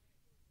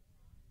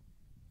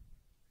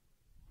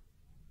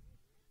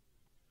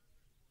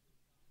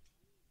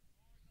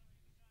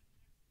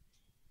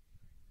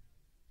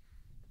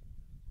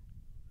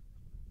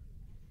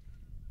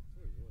 That's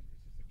what we really need,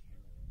 just a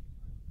camera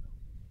looking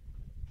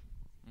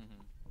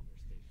Mm-hmm. over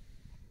station.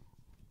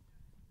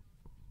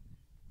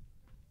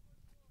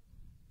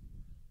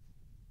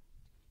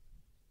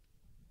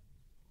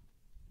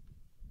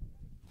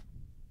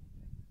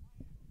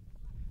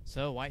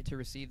 So White to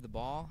receive the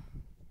ball.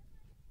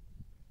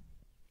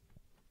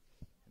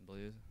 And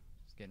Blue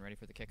is getting ready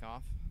for the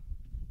kickoff.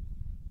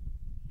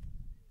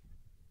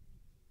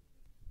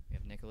 We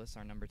have Nicholas,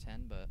 our number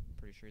 10, but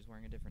pretty sure he's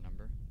wearing a different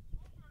number.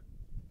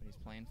 But he's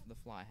playing for the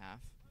fly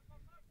half.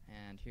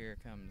 And here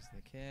comes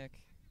the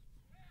kick.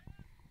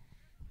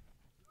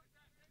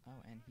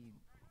 Oh, and he...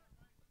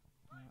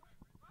 So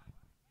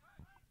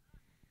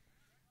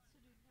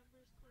do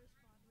numbers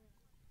correspond with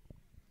positions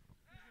or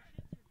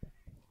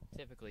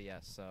no? typically,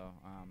 yes. So,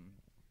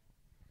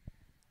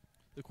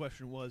 The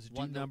question was, do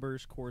One-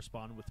 numbers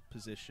correspond with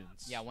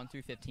positions? Yeah, 1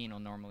 through 15 will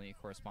normally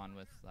correspond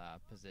with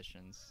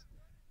positions.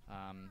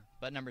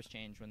 But numbers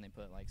change when they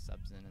put like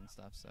subs in and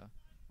stuff, so.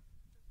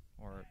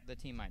 Or the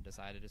team might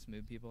decide to just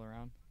move people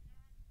around.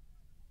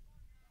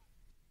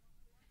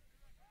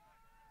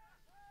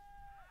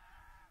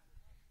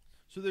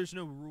 So there's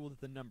no rule that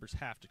the numbers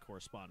have to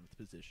correspond with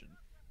position.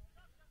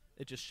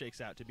 It just shakes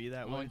out to be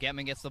that way. And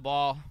Getman gets the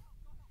ball.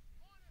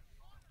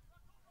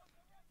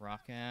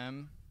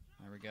 Rockham.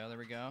 There we go, there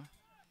we go.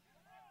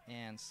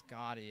 And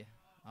Scotty.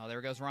 Oh,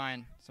 there goes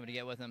Ryan. Somebody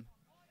get with him.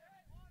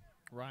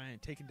 Ryan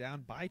taken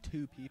down by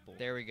 2 people.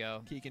 There we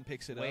go. Keegan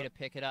picks it Way up to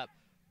pick it up.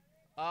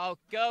 Oh,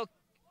 go.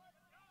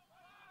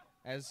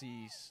 as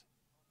he's...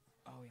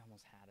 Oh, he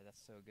almost had it.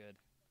 That's so good.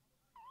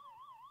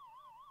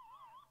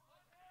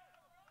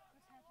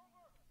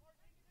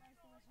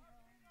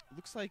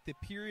 Looks like the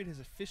period has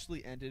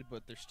officially ended,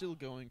 but they're still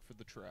going for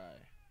the try.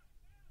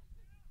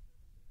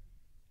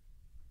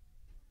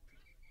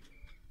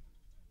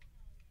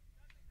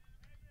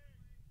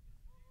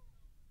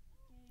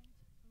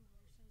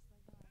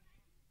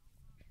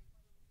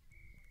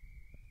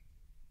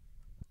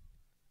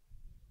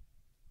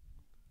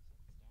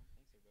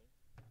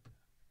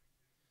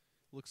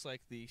 Looks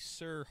like the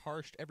Sir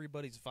harshed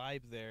everybody's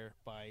vibe there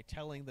by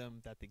telling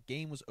them that the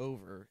game was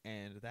over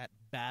and that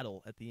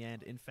battle at the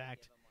end, in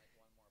fact,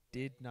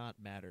 did not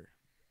matter.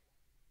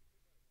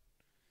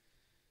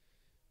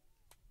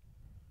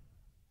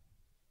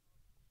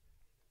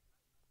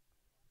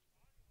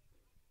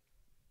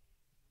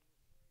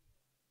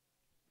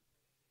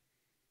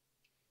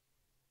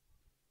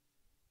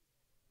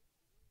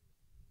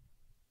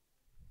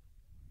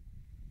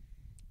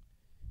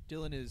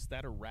 Dylan, is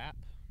that a wrap?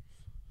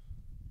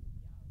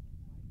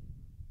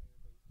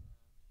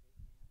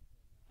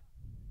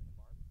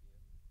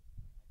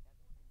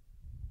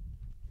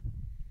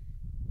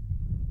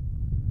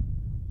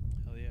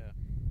 Hell yeah.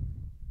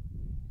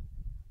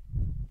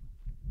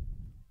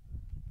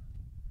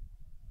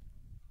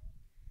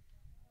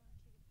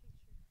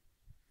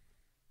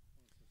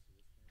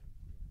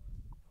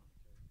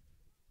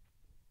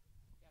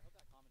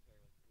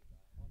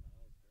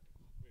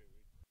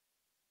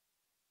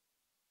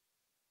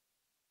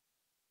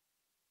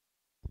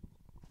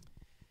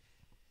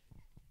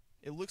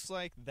 It looks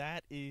like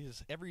that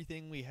is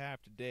everything we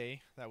have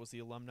today. That was the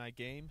alumni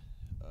game.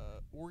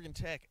 Oregon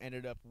Tech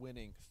ended up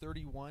winning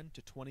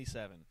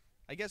 31-27.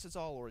 I guess it's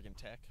all Oregon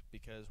Tech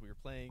because we were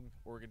playing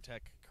Oregon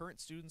Tech current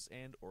students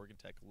and Oregon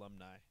Tech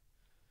alumni.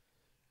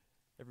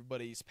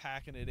 Everybody's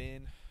packing it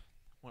in.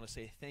 I want to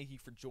say thank you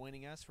for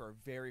joining us for our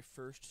very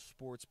first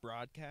sports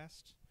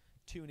broadcast.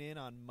 Tune in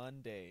on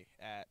Monday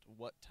at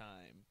what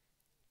time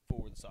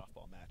for the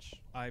softball match?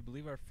 I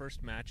believe our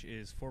first match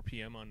is 4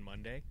 p.m. on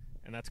Monday,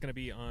 and that's going to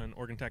be on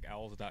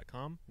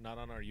OregonTechOwls.com, not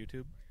on our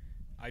YouTube.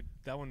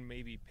 That one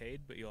may be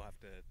paid, but you'll have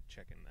to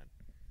check in then.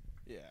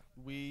 Yeah,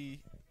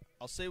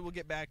 I'll say we'll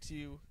get back to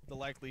you. The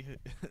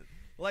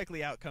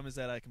likely outcome is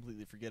that I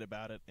completely forget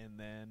about it, and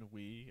then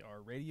we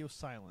are radio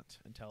silent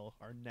until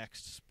our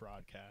next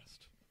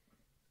broadcast.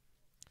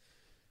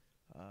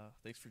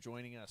 Thanks for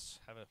joining us.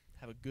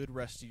 Have a good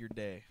rest of your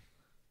day.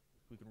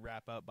 We can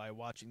wrap up by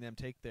watching them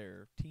take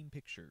their team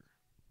picture.